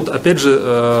 Да. Ну вот опять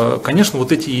же, конечно,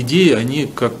 вот эти идеи, они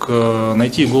как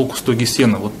найти иголку в стоге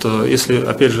сена. Вот если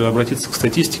опять же обратиться к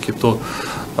статистике, то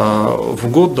в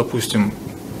год, допустим,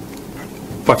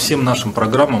 по всем нашим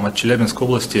программам от Челябинской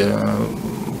области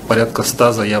порядка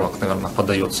 100 заявок, наверное,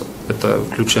 подается. Это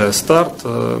включая старт,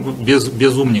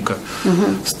 без умника.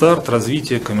 Старт,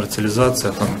 развитие,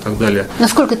 коммерциализация там, и так далее.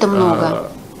 Насколько это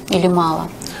много или мало?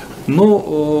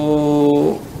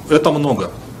 Ну, это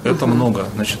много. Это много.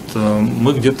 Значит,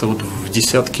 мы где-то вот в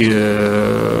десятке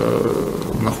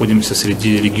находимся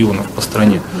среди регионов по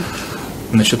стране.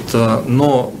 Значит,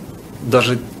 но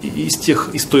даже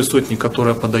из той сотни,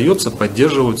 которая подается,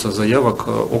 поддерживаются заявок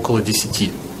около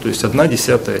 10. То есть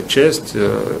 1/10 часть,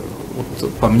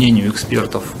 вот, по мнению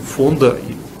экспертов фонда,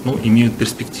 имеют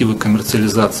перспективы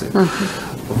коммерциализации.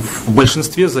 В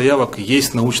большинстве заявок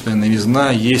есть научная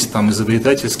новизна, есть там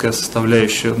изобретательская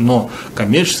составляющая, но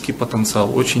коммерческий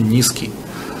потенциал очень низкий,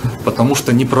 потому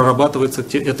что не прорабатывается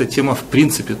эта тема в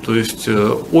принципе. То есть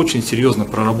очень серьезная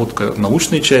проработка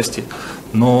научной части,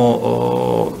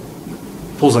 но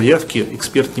по заявке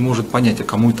эксперт не может понять, а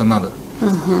кому это надо.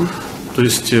 То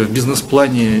есть в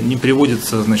бизнес-плане не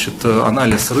приводится, значит,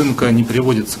 анализ рынка, не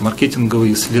приводятся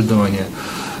маркетинговые исследования.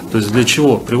 То есть для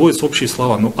чего? Приводятся общие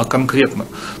слова, а конкретно.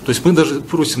 То есть мы даже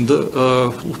просим,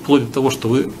 вплоть до того, что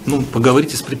вы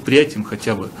поговорите с предприятием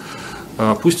хотя бы.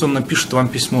 Пусть он напишет вам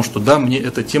письмо, что да, мне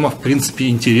эта тема в принципе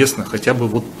интересна, хотя бы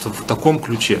вот в таком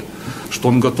ключе, что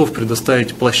он готов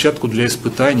предоставить площадку для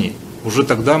испытаний. Уже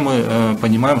тогда мы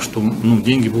понимаем, что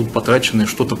деньги будут потрачены,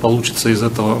 что-то получится из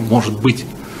этого, может быть.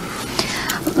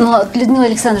 Ну, Людмила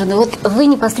Александровна, вот вы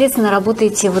непосредственно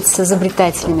работаете вот с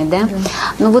изобретателями, да?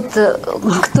 Ну вот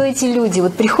кто эти люди?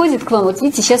 Вот приходят к вам, вот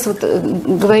видите, сейчас вот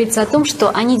говорится о том,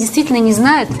 что они действительно не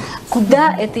знают,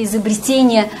 куда это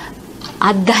изобретение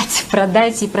отдать,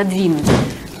 продать и продвинуть.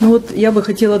 Ну вот я бы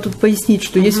хотела тут пояснить,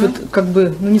 что есть вот как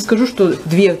бы, ну не скажу, что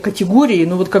две категории,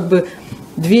 но вот как бы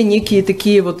две некие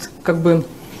такие вот как бы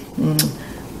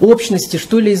общности,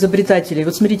 что ли, изобретателей.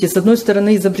 Вот смотрите, с одной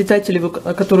стороны, изобретатели,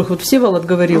 о которых вот Всеволод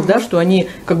говорил, да, что они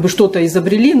как бы что-то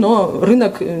изобрели, но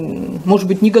рынок, может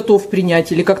быть, не готов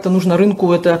принять, или как-то нужно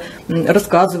рынку это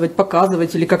рассказывать,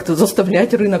 показывать, или как-то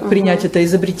заставлять рынок принять это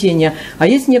изобретение. А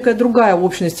есть некая другая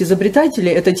общность изобретателей,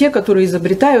 это те, которые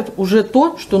изобретают уже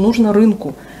то, что нужно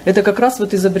рынку. Это как раз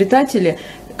вот изобретатели,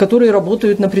 которые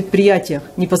работают на предприятиях,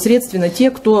 непосредственно те,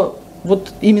 кто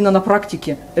вот именно на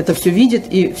практике это все видит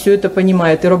и все это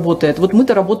понимает и работает. Вот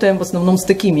мы-то работаем в основном с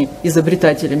такими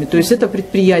изобретателями, то есть это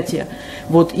предприятия.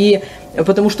 Вот, и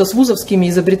потому что с вузовскими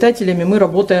изобретателями мы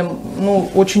работаем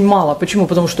очень мало. Почему?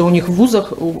 Потому что у них в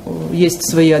вузах есть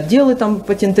свои отделы там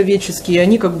патентоведческие, и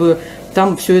они как бы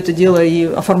там все это дело и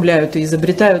оформляют, и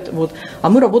изобретают. Вот. А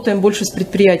мы работаем больше с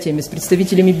предприятиями, с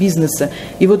представителями бизнеса.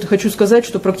 И вот хочу сказать,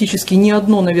 что практически ни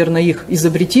одно, наверное, их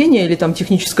изобретение или там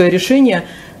техническое решение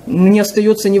не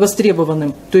остается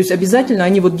невостребованным. То есть обязательно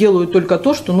они вот делают только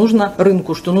то, что нужно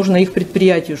рынку, что нужно их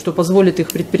предприятию, что позволит их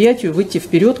предприятию выйти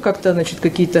вперед как-то, значит,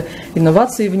 какие-то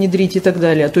инновации внедрить и так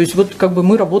далее. То есть вот как бы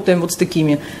мы работаем вот с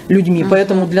такими людьми.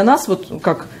 Поэтому для нас вот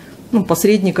как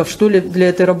посредников, что ли, для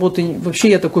этой работы вообще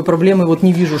я такой проблемы вот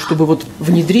не вижу, чтобы вот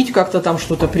внедрить как-то там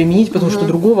что-то применить, потому что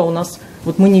другого у нас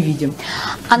вот мы не видим.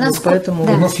 Поэтому...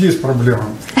 У нас есть проблема.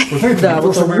 Вы знаете, для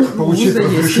того, чтобы получить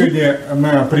разрешение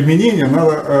на применение,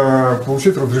 надо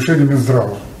получить разрешение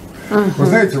Минздрава. Вы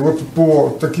знаете, вот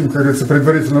по таким, как говорится,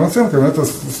 предварительным оценкам, это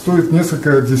стоит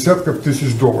несколько десятков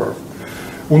тысяч долларов.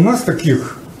 У нас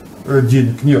таких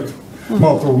денег нет.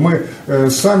 Мало того, мы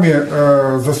сами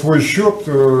за свой счет,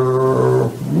 как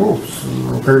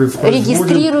говорится,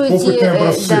 регистрируете, опытные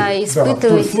образцы. Да,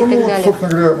 испытываете и так далее.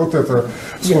 Собственно говоря, вот это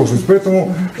сложность.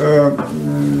 Поэтому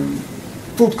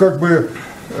тут как бы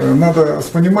надо с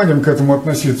пониманием к этому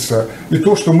относиться. И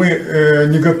то, что мы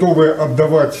не готовы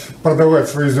продавать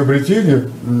свои изобретения,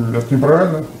 это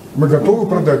неправильно. Мы готовы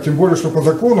продать, тем более, что по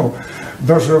закону,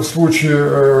 даже в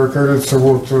случае, как говорится,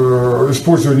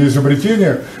 использования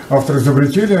изобретения, автор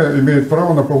изобретения имеет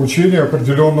право на получение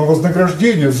определенного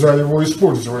вознаграждения за его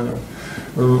использование.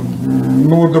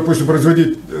 Допустим,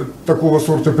 производить такого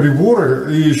сорта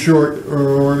приборы и еще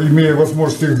имея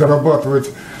возможность их дорабатывать,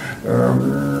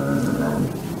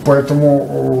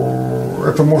 поэтому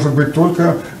это может быть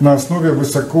только на основе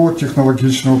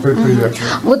высокотехнологичного предприятия.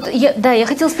 Вот я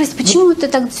хотела спросить, почему это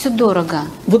так все дорого?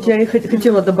 Вот я и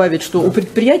хотела добавить, что у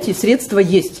предприятий средства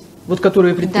есть. Вот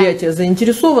которые предприятия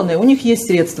заинтересованы, у них есть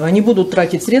средства. Они будут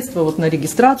тратить средства вот на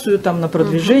регистрацию, там, на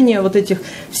продвижение вот этих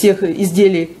всех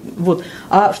изделий. Вот.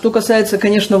 А что касается,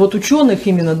 конечно, вот ученых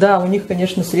именно, да, у них,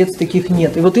 конечно, средств таких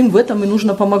нет. И вот им в этом и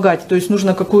нужно помогать. То есть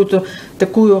нужно какую-то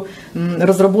такую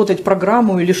разработать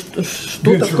программу или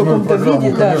что-то в каком-то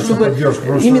виде, да, чтобы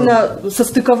именно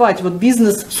состыковать вот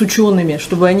бизнес с учеными,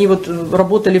 чтобы они вот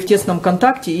работали в тесном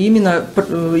контакте и именно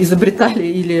изобретали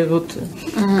или вот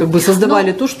как бы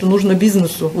создавали то, что нужно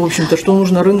бизнесу, в общем-то, что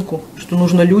нужно рынку, что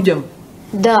нужно людям.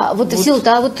 Да, вот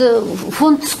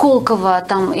фонд Сколково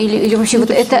там или вообще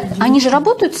вот это, они же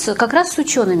работают как раз с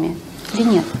учеными или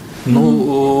нет? Это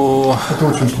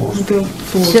очень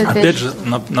сложно. Опять же,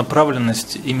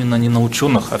 направленность именно не на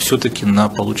ученых, а все-таки на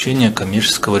получение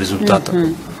коммерческого результата.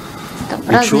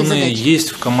 Ученые есть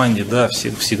в команде, да,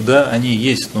 всегда они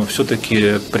есть, но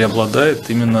все-таки преобладает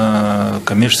именно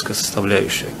коммерческая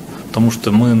составляющая. Потому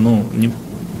что мы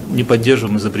не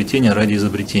поддерживаем изобретение ради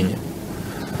изобретения.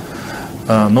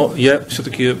 Но я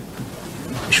все-таки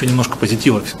еще немножко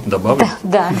позитива добавлю.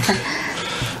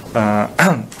 Да.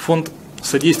 Фонд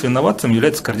содействия инновациям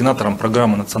является координатором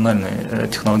программы национальной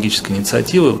технологической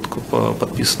инициативы,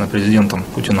 подписанной президентом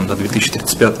Путиным до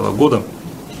 2035 года.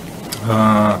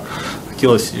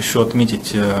 Хотелось еще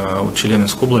отметить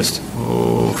Челябинскую область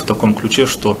в таком ключе,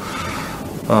 что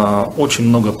очень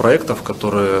много проектов,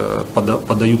 которые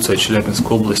подаются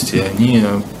Челябинской области, они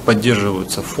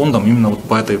поддерживаются фондом именно вот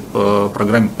по этой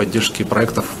программе поддержки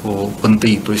проектов в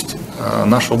НТИ. То есть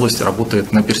наша область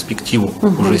работает на перспективу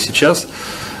уже сейчас.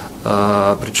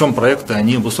 Причем проекты,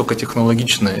 они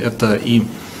высокотехнологичные. Это и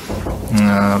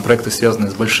проекты,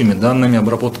 связанные с большими данными,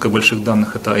 обработка больших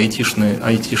данных, это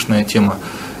айтишная тема,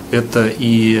 это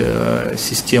и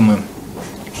системы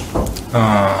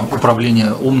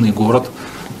управления «Умный город»,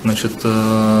 значит,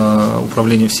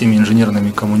 управление всеми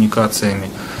инженерными коммуникациями,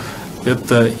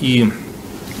 это и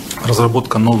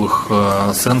разработка новых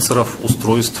сенсоров,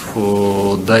 устройств,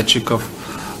 датчиков,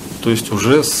 то есть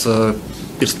уже с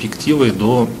перспективой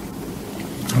до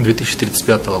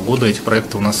 2035 года эти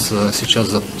проекты у нас сейчас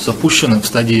запущены в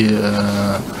стадии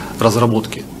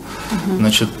разработки.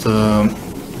 Значит,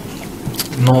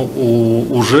 но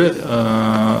уже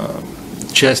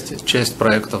часть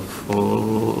проектов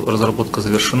разработка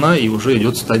завершена и уже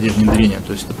идет стадия внедрения.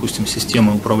 То есть, допустим,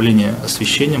 системы управления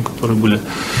освещением, которые были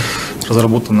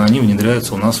разработаны, они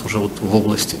внедряются у нас уже вот в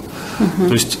области.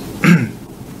 То есть,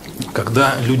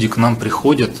 когда люди к нам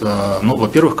приходят, ну,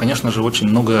 во-первых, конечно же, очень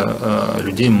много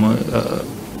людей мы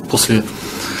после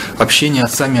общения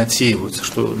сами отсеиваются,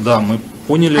 что да, мы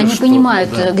поняли, они что, понимают,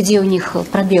 да, где у них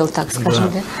пробел, так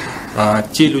скажем, да. А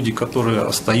те люди, которые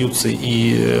остаются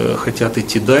и хотят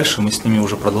идти дальше, мы с ними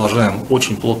уже продолжаем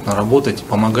очень плотно работать,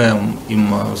 помогаем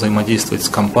им взаимодействовать с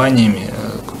компаниями,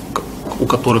 у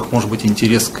которых может быть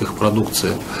интерес к их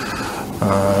продукции,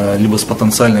 либо с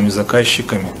потенциальными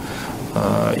заказчиками.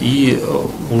 И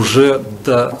уже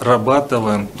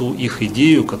дорабатываем ту их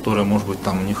идею, которая, может быть,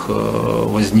 там у них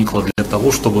возникла, для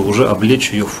того, чтобы уже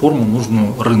облечь ее в форму,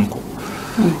 нужную рынку.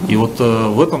 И вот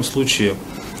в этом случае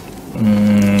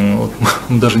вот,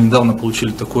 мы даже недавно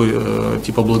получили такой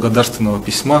типа благодарственного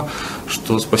письма,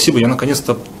 что спасибо, я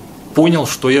наконец-то понял,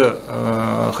 что я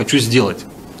хочу сделать.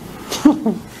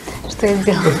 Что я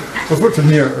сделал? Позвольте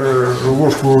мне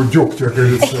ложку дегтя, как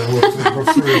говорится, во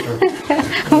все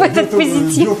это. В этот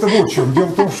позитив. Дело-то вот в чем. Дело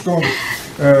в том, что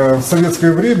в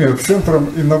советское время центром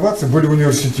инноваций были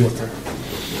университеты.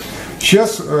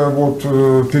 Сейчас, вот,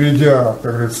 перейдя,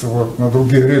 как говорится, вот, на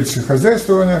другие рельсы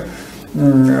хозяйствования,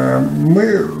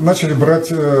 мы начали брать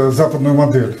западную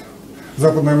модель.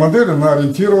 Западная модель, она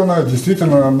ориентирована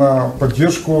действительно на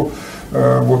поддержку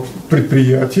вот,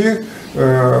 предприятий,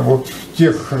 вот,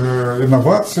 тех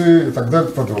инноваций и так далее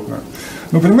и подобное.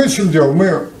 Но понимаете, в чем дело?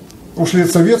 Мы ушли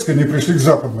от советской, не пришли к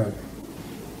западной.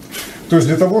 То есть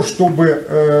для того,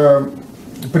 чтобы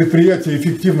предприятия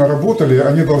эффективно работали,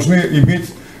 они должны иметь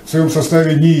в своем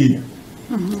составе НИИ,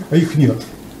 а их нет.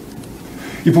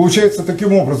 И получается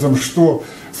таким образом, что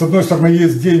с одной стороны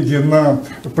есть деньги на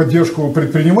поддержку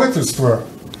предпринимательства,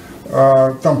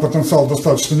 а там потенциал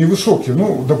достаточно невысокий.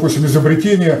 Ну, допустим,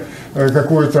 изобретение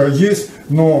какое-то есть,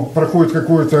 но проходит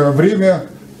какое-то время,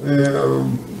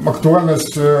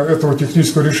 актуальность этого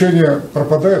технического решения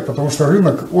пропадает, потому что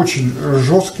рынок очень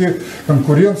жесткий,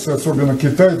 конкуренция, особенно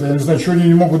Китай, я не знаю, что они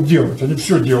не могут делать, они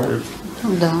все делают.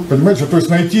 Да. Понимаете, то есть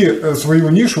найти свою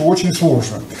нишу очень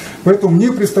сложно. Поэтому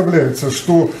мне представляется,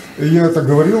 что, я это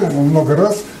говорил много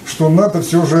раз, что надо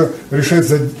все же решать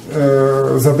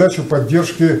задачу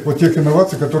поддержки вот тех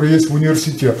инноваций, которые есть в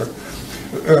университетах.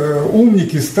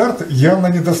 Умники старт явно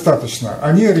недостаточно.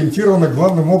 Они ориентированы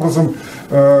главным образом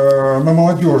на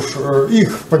молодежь,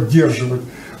 их поддерживать.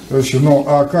 Ну,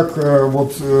 а как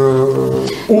вот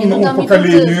умному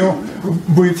поколению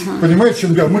быть? Понимаете, в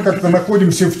чем дело? Мы как-то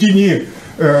находимся в тени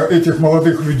этих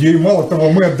молодых людей. Мало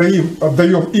того, мы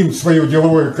отдаем им свое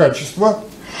деловое качество.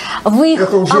 Вы их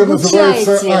это уже обучаете,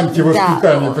 называется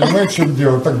антивоспитание. Да. Понимаете, в чем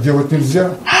дело? Так делать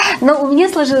нельзя. Но у меня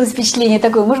сложилось впечатление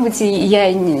такое, может быть,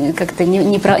 я как-то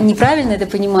неправильно это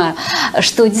понимаю,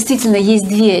 что действительно есть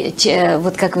две,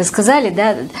 вот как вы сказали,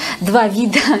 да, два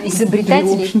вида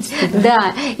изобретателей,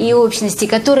 да, и общности,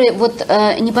 которые вот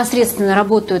непосредственно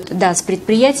работают, да, с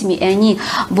предприятиями, и они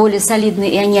более солидны,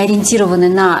 и они ориентированы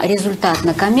на результат,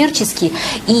 на коммерческий.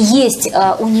 И есть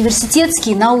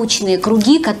университетские научные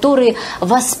круги, которые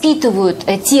воспитывают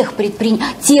тех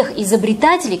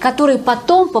изобретателей, которые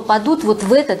потом попадут вот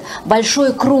в этот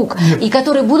большой круг. Нет. И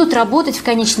которые будут работать в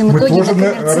конечном итоге на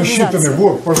коммерциализации. Рассчитаны.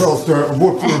 Вот, пожалуйста,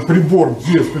 вот прибор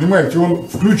здесь, понимаете, он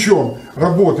включен,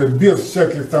 работает без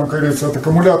всяких там, как говорится,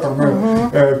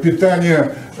 аккумуляторное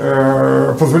питание,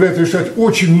 позволяет решать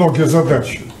очень многие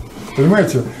задачи.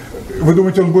 Понимаете? Вы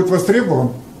думаете, он будет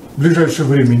востребован в ближайшее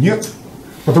время? Нет.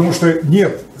 Потому что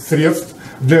нет средств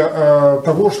для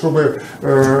того, чтобы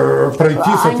пройти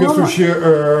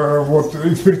соответствующие вот,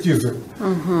 экспертизы.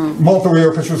 Мало того,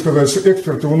 я хочу сказать, что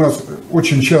эксперты у нас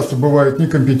очень часто бывают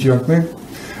некомпетентны.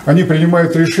 Они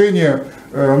принимают решения,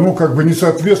 ну, как бы не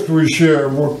соответствующие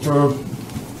вот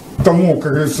тому,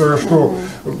 как говорится, что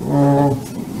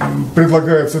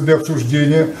предлагается для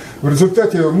обсуждения. В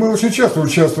результате мы очень часто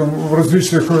участвуем в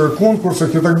различных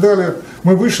конкурсах и так далее.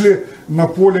 Мы вышли на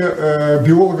поле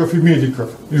биологов и медиков,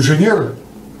 инженеры.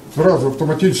 сразу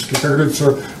автоматически, как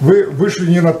говорится, вы вышли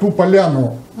не на ту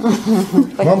поляну,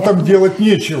 вам там делать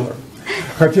нечего.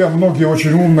 Хотя многие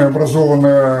очень умные,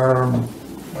 образованные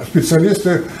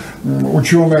специалисты,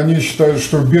 ученые, они считают,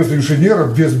 что без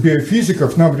инженеров, без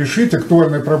биофизиков нам решить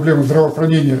актуальные проблемы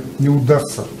здравоохранения не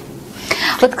удастся.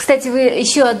 Вот, кстати, вы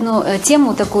еще одну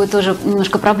тему, такую тоже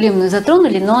немножко проблемную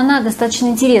затронули, но она достаточно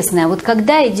интересная. Вот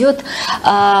когда идет,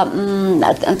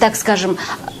 так скажем,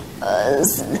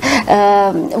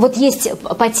 вот есть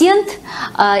патент,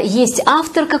 есть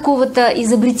автор какого-то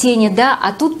изобретения, да,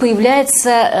 а тут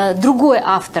появляется другой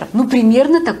автор, ну,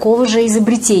 примерно такого же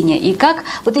изобретения. И как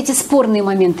вот эти спорные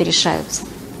моменты решаются?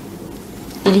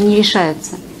 Или не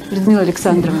решаются? Людмила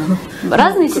Александровна,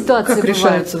 разные ситуации как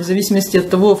решаются, в зависимости от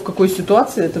того, в какой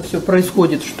ситуации это все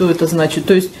происходит, что это значит.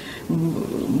 То есть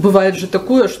бывает же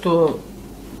такое, что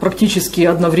практически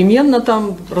одновременно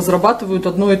там разрабатывают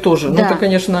одно и то же. Да. Ну, это,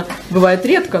 конечно, бывает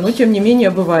редко, но тем не менее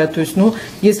бывает. То есть, ну,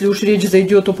 если уж речь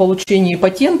зайдет о получении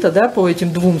патента, да, по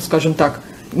этим двум, скажем так,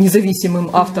 независимым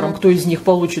авторам, кто из них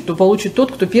получит, то получит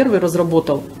тот, кто первый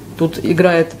разработал. Тут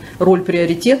играет роль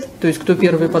приоритет, то есть кто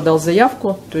первый подал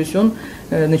заявку, то есть он,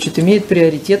 значит, имеет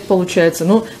приоритет, получается.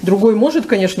 Но другой может,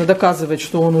 конечно, доказывать,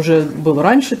 что он уже был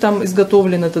раньше там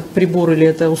изготовлен, этот прибор или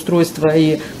это устройство,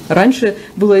 и раньше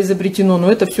было изобретено,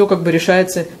 но это все как бы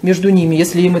решается между ними,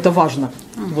 если им это важно.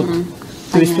 Вот.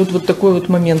 То есть тут вот такой вот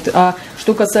момент. А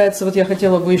что касается, вот я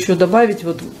хотела бы еще добавить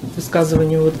вот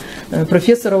высказыванию вот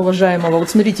профессора уважаемого. Вот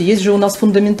смотрите, есть же у нас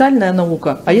фундаментальная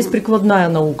наука, а есть прикладная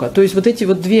наука. То есть вот эти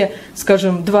вот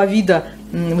два вида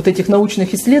вот этих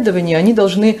научных исследований, они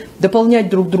должны дополнять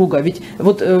друг друга. Ведь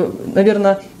вот,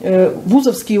 наверное,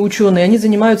 вузовские ученые, они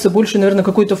занимаются больше, наверное,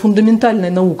 какой-то фундаментальной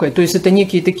наукой. То есть это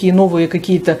некие такие новые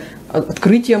какие-то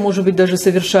открытия, может быть, даже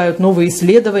совершают, новые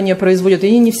исследования производят. И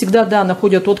они не всегда, да,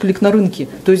 находят отклик на рынке.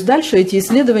 То есть дальше эти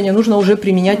исследования нужно уже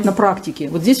применять на практике.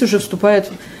 Вот здесь уже вступает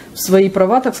в свои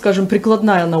права, так скажем,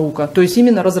 прикладная наука. То есть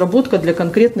именно разработка для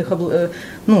конкретных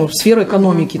сфер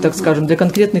экономики, так скажем, для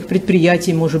конкретных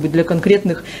предприятий, может быть, для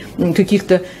конкретных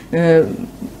каких-то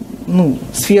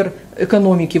сфер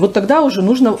экономики. Вот тогда уже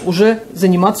нужно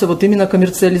заниматься вот именно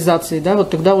коммерциализацией. Да? Вот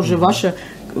тогда уже ваш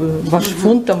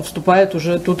фонд там вступает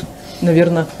уже тут,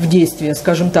 наверное, в действие,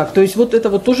 скажем так. То есть вот это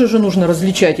вот тоже же нужно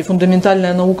различать. И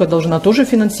фундаментальная наука должна тоже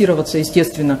финансироваться,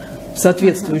 естественно,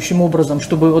 соответствующим образом,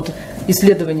 чтобы вот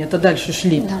исследования-то дальше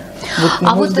шли.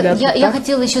 Да. Вот, я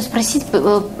хотела еще спросить,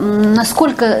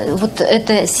 насколько вот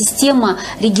эта система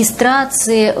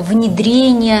регистрации,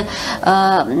 внедрения,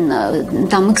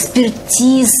 там,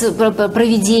 экспертиз,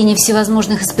 проведения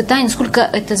всевозможных испытаний, насколько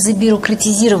это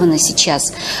забюрократизировано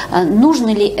сейчас?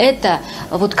 Нужно ли это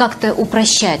вот как-то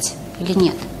упрощать или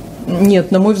нет? Нет,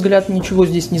 на мой взгляд, ничего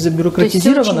здесь не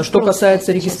забюрократизировано. Что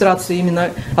касается регистрации именно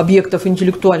объектов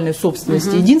интеллектуальной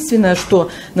собственности. Единственное,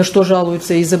 на что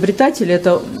жалуются изобретатели,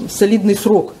 это солидный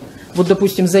срок. Вот,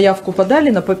 допустим, заявку подали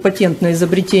на патент на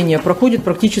изобретение, проходит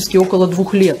практически около 2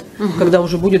 лет, когда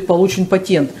уже будет получен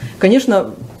патент. Конечно,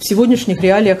 в сегодняшних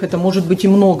реалиях это может быть и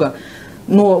много.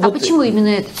 Но почему именно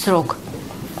этот срок?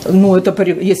 Ну, это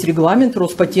есть регламент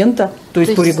Роспатента, то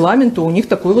есть по регламенту у них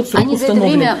такой вот срок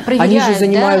установлен. Они же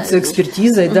занимаются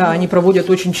экспертизой, да, они проводят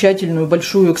очень тщательную,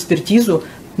 большую экспертизу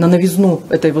на новизну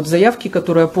этой вот заявки,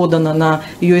 которая подана на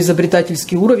ее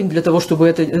изобретательский уровень, для того, чтобы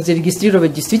это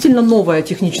зарегистрировать действительно новое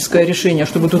техническое решение,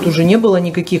 чтобы тут уже не было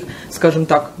никаких, скажем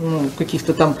так,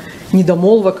 каких-то там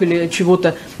недомолвок или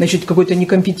чего-то, значит, какой-то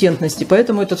некомпетентности.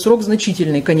 Поэтому этот срок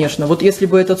значительный, конечно. Вот если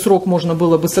бы этот срок можно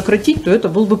было бы сократить, то это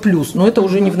был бы плюс. Но это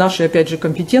уже не в нашей, опять же,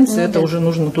 компетенции, это уже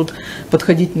нужно тут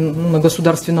подходить на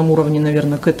государственном уровне,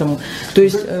 наверное, к этому. То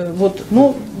есть, вот,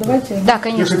 давайте. Да,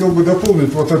 конечно. Я хотел бы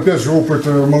дополнить, вот опять же опыт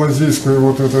малазийской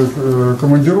вот этой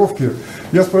командировки.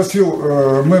 Я спросил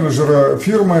менеджера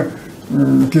фирмы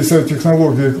KSI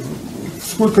технологий,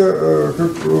 сколько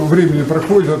времени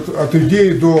проходит от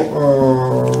идеи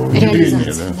до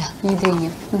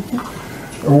внедрения.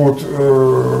 Вот,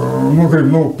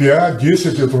 говорим,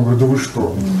 5-10 лет. Он говорит, да вы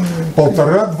что?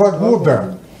 1,5-2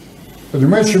 года.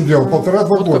 Понимаете, в чем дело?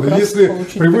 1,5-2 года. Если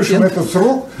превышен этот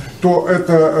срок, то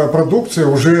эта продукция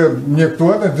уже не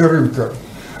актуальна для рынка.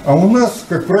 А у нас,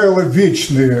 как правило,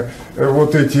 вечные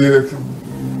вот эти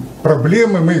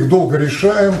проблемы, мы их долго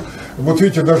решаем. Вот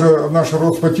видите, даже наш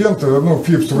Роспатент,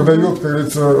 ФИПС выдает, как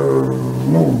говорится,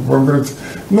 вам говорит,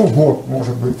 год,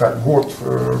 может быть так, год,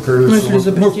 как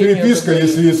говорится, переписка,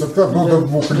 если есть отказ, до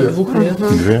 2 лет.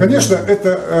 Конечно,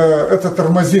 это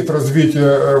тормозит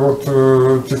развитие,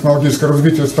 технологическое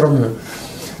развитие страны.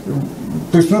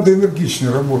 То есть надо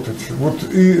энергичнее работать. Вот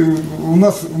и у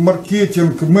нас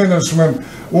маркетинг, менеджмент,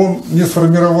 он не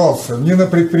сформировался ни на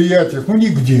предприятиях,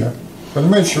 нигде.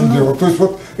 Понимаете, в чем дело? То есть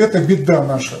вот это беда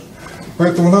наша.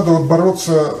 Поэтому надо вот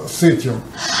бороться с этим.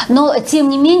 Но, тем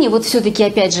не менее, вот все-таки,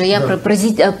 опять же, я про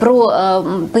позитив,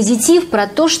 про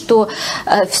то, что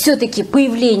все-таки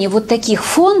появление вот таких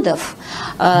фондов,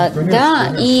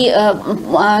 конечно. И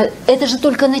это же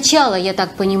только начало, я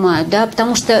так понимаю, да,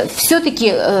 потому что все-таки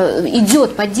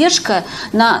идет поддержка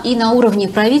и на уровне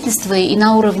правительства, и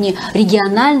на уровне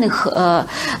региональных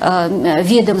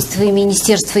ведомств и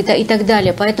министерств и так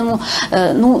далее. Поэтому,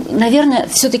 ну, наверное,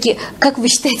 все-таки, как вы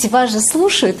считаете, вас же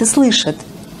слушают и слышат?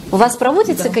 У вас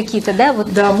проводятся какие-то, да?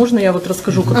 Вот... Да, можно я вот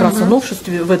расскажу как раз о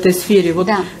новшестве в этой сфере. Вот,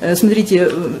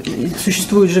 смотрите,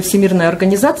 существует же Всемирная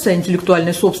организация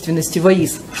интеллектуальной собственности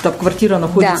ВАИС, штаб-квартира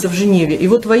находится в Женеве. И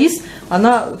вот ВАИС,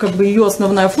 она, как бы, ее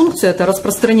основная функция – это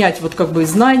распространять вот, как бы,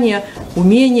 знания,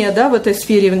 умения, да, в этой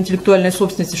сфере интеллектуальной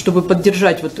собственности, чтобы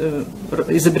поддержать вот,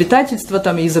 изобретательство,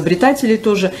 там, и изобретателей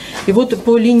тоже. И вот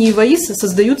по линии ВАИС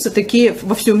создаются такие,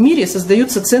 во всем мире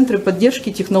создаются центры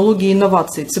поддержки технологий и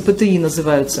инноваций, ЦПТИ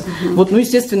называются. Вот, ну,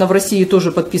 естественно, в России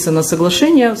тоже подписано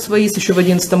соглашение с ВАИС, еще в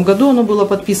 2011 году оно было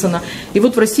подписано. И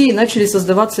вот в России начали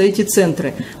создаваться эти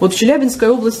центры. Вот в Челябинской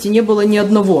области не было ни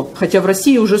одного, хотя в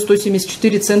России уже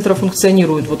 174 центра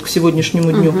функционируют вот к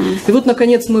сегодняшнему дню. И вот,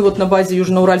 наконец, мы вот на базе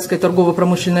Южноуральской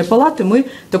торгово-промышленной палаты мы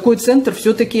такой центр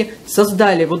все-таки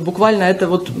создали. Вот буквально это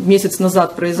вот месяц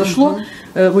назад произошло.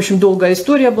 В общем, долгая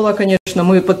история была, конечно.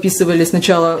 Мы подписывали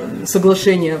сначала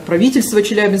соглашение правительства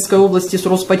Челябинской области с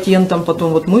Роспатентом,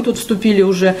 потом вот мы тут вступили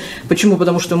уже. Почему?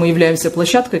 Потому что мы являемся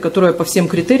площадкой, которая по всем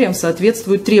критериям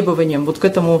соответствует требованиям вот к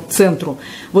этому центру.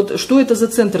 Вот что это за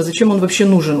центр, зачем он вообще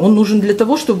нужен? Он нужен для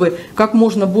того, чтобы как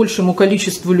можно большему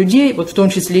количеству людей, вот в том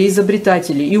числе и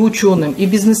изобретателей, и ученым, и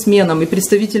бизнесменам, и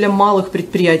представителям малых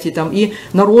предприятий, там, и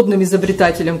народным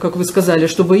изобретателям, как вы сказали,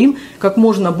 чтобы им как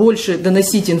можно больше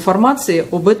доносить информации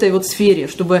об этой вот сфере,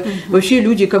 чтобы вообще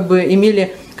люди как бы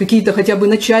имели какие-то хотя бы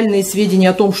начальные сведения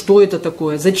о том, что это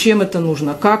такое, зачем это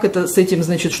нужно, как это с этим,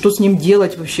 значит, что с ним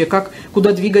делать вообще, как,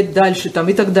 куда двигать дальше там,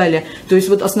 и так далее. То есть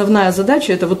вот основная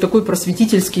задача – это вот такой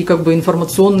просветительский, как бы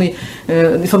информационная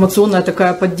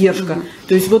такая поддержка.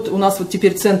 То есть вот у нас вот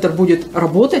теперь центр будет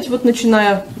работать, вот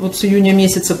начиная вот с июня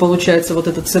месяца, получается, вот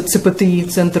этот ЦПТИ,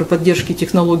 Центр поддержки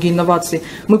технологий и инноваций.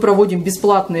 Мы проводим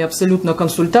бесплатные абсолютно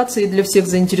консультации для всех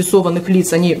заинтересованных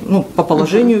лиц, они, ну, по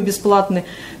положению бесплатны,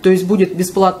 то есть будет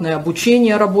бесплатное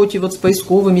обучение работе вот с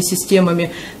поисковыми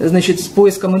системами, значит, с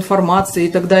поиском информации и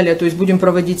так далее, то есть будем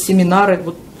проводить семинары.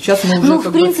 Вот сейчас мы уже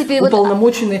как бы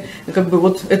уполномочены как бы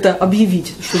вот это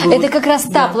объявить. Чтобы это вот, как раз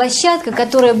та площадка,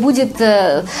 которая будет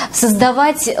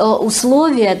создавать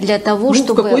условия для того,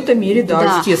 чтобы... в какой-то мере,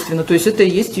 да, естественно. То есть это и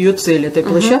есть ее цель этой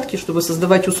площадки, чтобы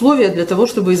создавать условия для того,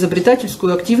 чтобы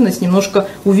изобретательскую активность немножко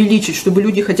увеличить, чтобы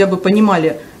люди хотя бы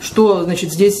понимали, что,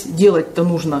 значит, здесь делать-то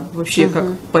нужно вообще, как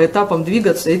по этапам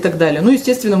двигаться и так далее. Ну,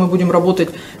 естественно, мы будем работать,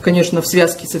 конечно, в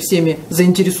связке со всеми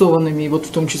заинтересованными, вот в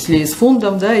том числе и с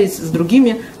фондом, да, и с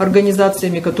другими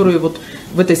организациями, которые вот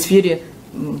в этой сфере.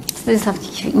 Станислав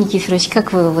Никифорович,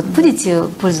 как вы вот будете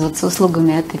пользоваться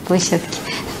услугами этой площадки?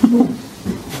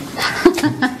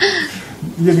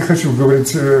 Я не хочу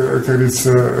говорить, как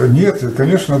говорится, нет,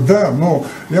 конечно, да, но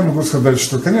я могу сказать,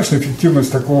 что, конечно,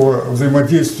 эффективность такого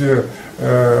взаимодействия,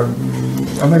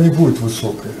 она не будет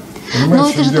высокой.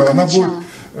 Понимаете, в чем дело?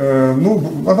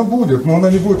 Она будет, но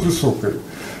она не будет высокой.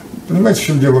 Понимаете, в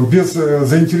чем дело? Без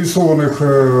заинтересованных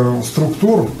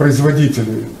структур,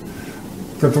 производителей,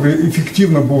 которые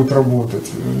эффективно будут работать,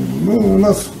 ну, у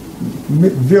нас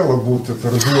вяло будет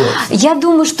это развиваться. Я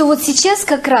думаю, что вот сейчас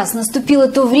как раз наступило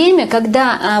то время,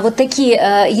 когда вот такие,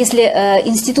 если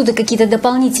институты, какие-то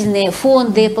дополнительные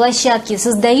фонды, площадки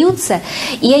создаются,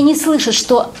 и они слышат,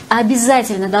 что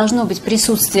обязательно должно быть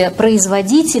присутствие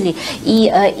производителей,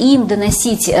 и им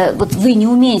доносить, вот вы не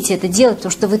умеете это делать,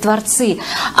 потому что вы творцы,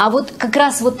 а вот как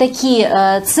раз вот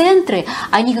такие центры,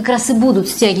 они как раз и будут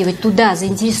стягивать туда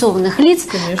заинтересованных лиц,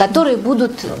 которые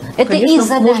будут... Это их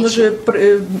задача. Можно же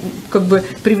как бы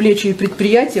привлечь и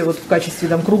предприятия вот в качестве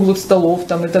там круглых столов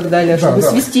там и так далее, чтобы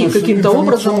свести каким-то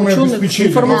образом ученых,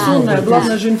 информационная,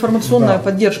 главное же информационная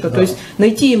поддержка, то есть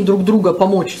найти им друг друга,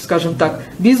 помочь, скажем так,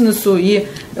 бизнесу и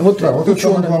вот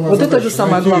ученым. Вот это же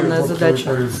самая главная задача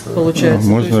получается.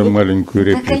 Можно маленькую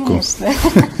реплику? Да,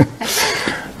 конечно.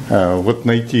 Вот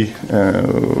найти,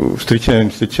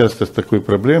 встречаемся часто с такой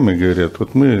проблемой, говорят,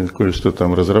 вот мы кое-что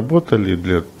там разработали,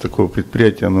 для такого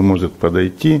предприятия оно может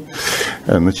подойти,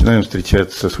 начинаем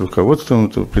встречаться с руководством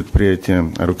этого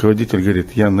предприятия, а руководитель говорит,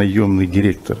 я наемный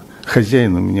директор,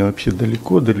 хозяин у меня вообще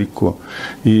далеко-далеко.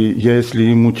 И я, если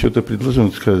ему что-то предложу,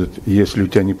 он скажет, если у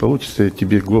тебя не получится, я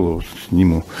тебе голову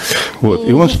сниму. Вот.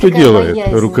 И он что делает,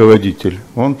 руководитель?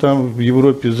 Он там в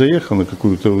Европе заехал на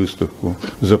какую-то выставку,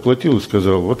 заплатил и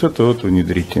сказал, вот это вот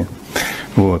внедрите.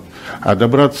 Вот. А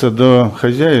добраться до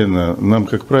хозяина нам,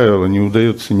 как правило, не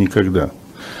удается никогда.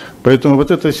 Поэтому вот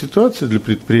эта ситуация для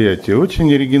предприятия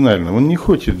очень оригинальна. Он не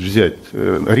хочет взять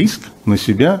риск на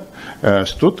себя,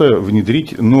 что-то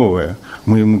внедрить новое.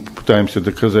 Мы ему пытаемся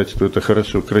доказать, что это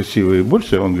хорошо, красиво и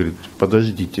больше. Он говорит,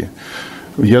 подождите.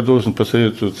 Я должен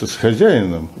посоветоваться с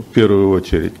хозяином в первую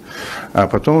очередь, а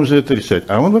потом уже это решать.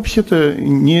 А он вообще-то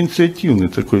не инициативный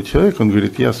такой человек. Он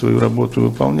говорит, я свою работу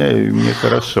выполняю, и мне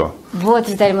хорошо. Вот,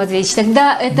 Виталий Матвеевич,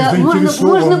 тогда это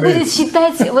можно будет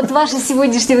считать вот ваше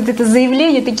сегодняшнее вот это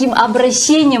заявление таким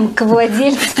обращением к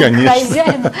владельцу, к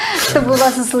хозяину, чтобы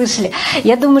вас услышали.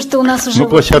 Я думаю, что у нас уже... Ну,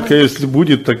 площадка, если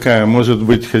будет такая, может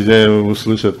быть, хозяева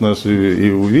услышат нас и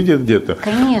увидят где-то.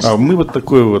 Конечно. А мы вот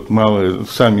такой вот малый,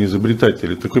 сами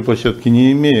изобретатели, такой площадки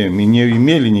не имеем и не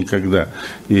имели никогда.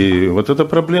 И вот эта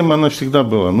проблема, она всегда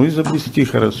была. Ну, изобрести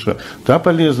хорошо, та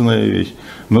полезная вещь,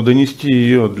 но донести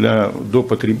ее до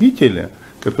потребителя,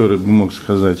 который бы мог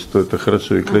сказать, что это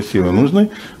хорошо и красиво, нужны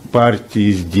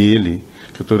партии изделий,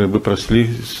 которые бы прошли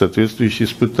соответствующие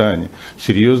испытания,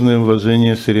 серьезное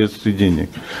вложение средств и денег.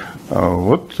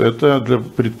 Вот это для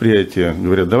предприятия.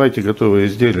 Говорят, давайте готовые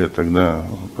изделия, тогда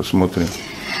посмотрим.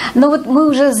 Ну вот мы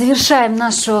уже завершаем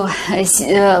нашу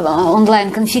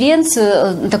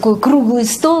онлайн-конференцию. Такой круглый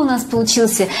стол у нас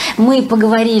получился. Мы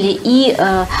поговорили и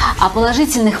о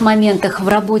положительных моментах в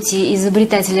работе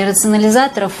изобретателей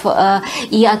рационализаторов,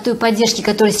 и о той поддержке,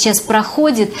 которая сейчас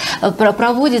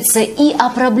проводится, и о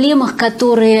проблемах,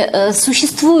 которые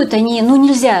существуют. Они,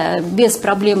 нельзя без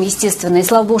проблем, естественно. И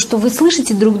слава богу, что вы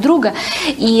слышите друг друга.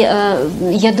 И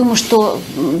я думаю, что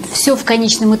все в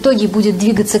конечном итоге будет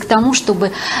двигаться к тому,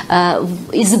 чтобы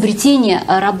изобретения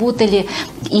работали,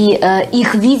 и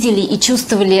их видели и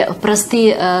чувствовали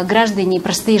простые граждане и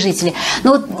простые жители.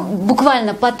 Ну вот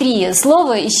буквально по 3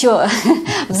 слова еще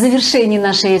в завершении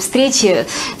нашей встречи.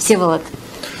 Всеволод.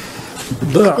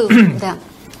 Да.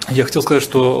 Я хотел сказать,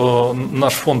 что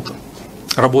наш фонд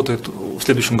работает в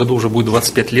следующем году, уже будет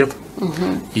 25 лет,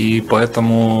 и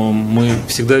поэтому мы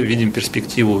всегда видим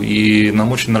перспективу, и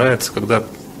нам очень нравится, когда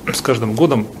с каждым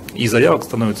годом и заявок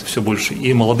становится все больше,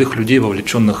 и молодых людей,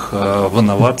 вовлеченных в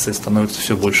инновации, становится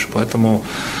все больше. Поэтому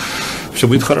все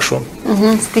будет хорошо.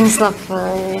 Станислав.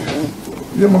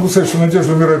 Я могу сказать, что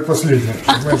надежда умирает последняя.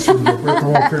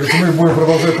 Поэтому мы будем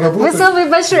продолжать работать. Вы самый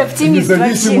большой оптимист.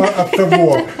 Независимо от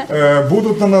того,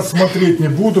 будут на нас смотреть, не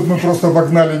будут. Мы просто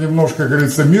обогнали немножко, как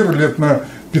говорится, мир лет на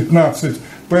 15.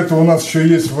 Поэтому у нас еще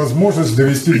есть возможность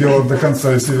довести дело до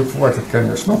конца, если хватит,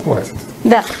 конечно. Хватит.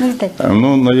 Да,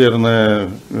 наверное,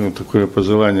 такое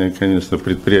пожелание, конечно,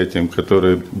 предприятиям,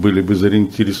 которые были бы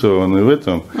заинтересованы в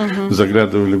этом,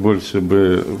 заглядывали больше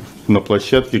бы на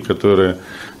площадки, которые,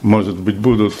 может быть,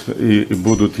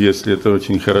 будут, если это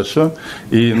очень хорошо,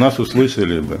 и нас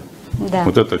услышали бы. Да.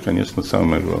 Вот это, конечно,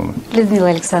 самое главное. Людмила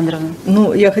Александровна.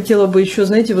 Я хотела бы еще,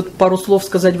 знаете, вот пару слов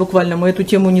сказать буквально. Мы эту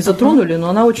тему не затронули, но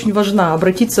она очень важна.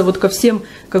 Обратиться вот ко всем,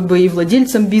 и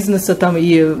владельцам бизнеса,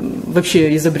 и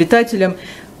вообще изобретателям.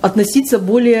 Относиться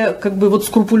более,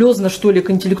 скрупулезно, что ли,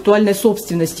 к интеллектуальной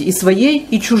собственности, и своей,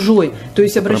 и чужой. То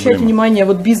есть обращать внимание,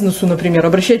 бизнесу, например,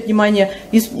 обращать внимание,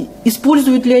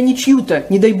 используют ли они чью-то,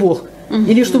 не дай бог.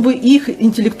 Или чтобы их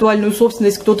интеллектуальную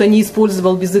собственность кто-то не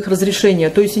использовал без их разрешения.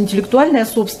 То есть интеллектуальная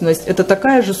собственность – это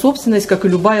такая же собственность, как и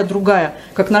любая другая,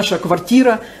 как наша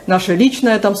квартира, наша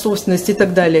личная собственность и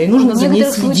так далее. И нужно за ней следить. В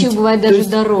некоторых случаях бывает даже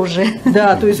дороже.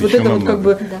 Да, то есть вот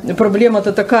эта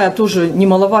проблема-то такая тоже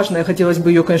немаловажная. Хотелось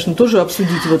бы ее, конечно, тоже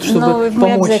обсудить, чтобы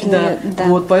помочь. Да.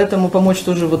 Вот, поэтому помочь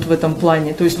тоже в этом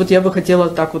плане. То есть я бы хотела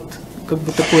так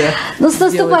такое. С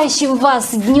наступающим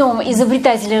вас днем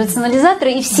изобретателя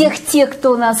рационализатора и всех тех,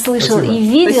 кто нас слышал и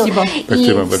видел.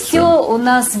 Спасибо. И все у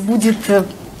нас будет,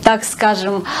 так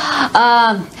скажем,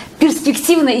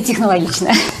 перспективно и технологично.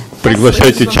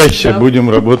 Приглашайте чаще, будем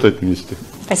работать вместе.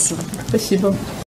 Спасибо. Спасибо.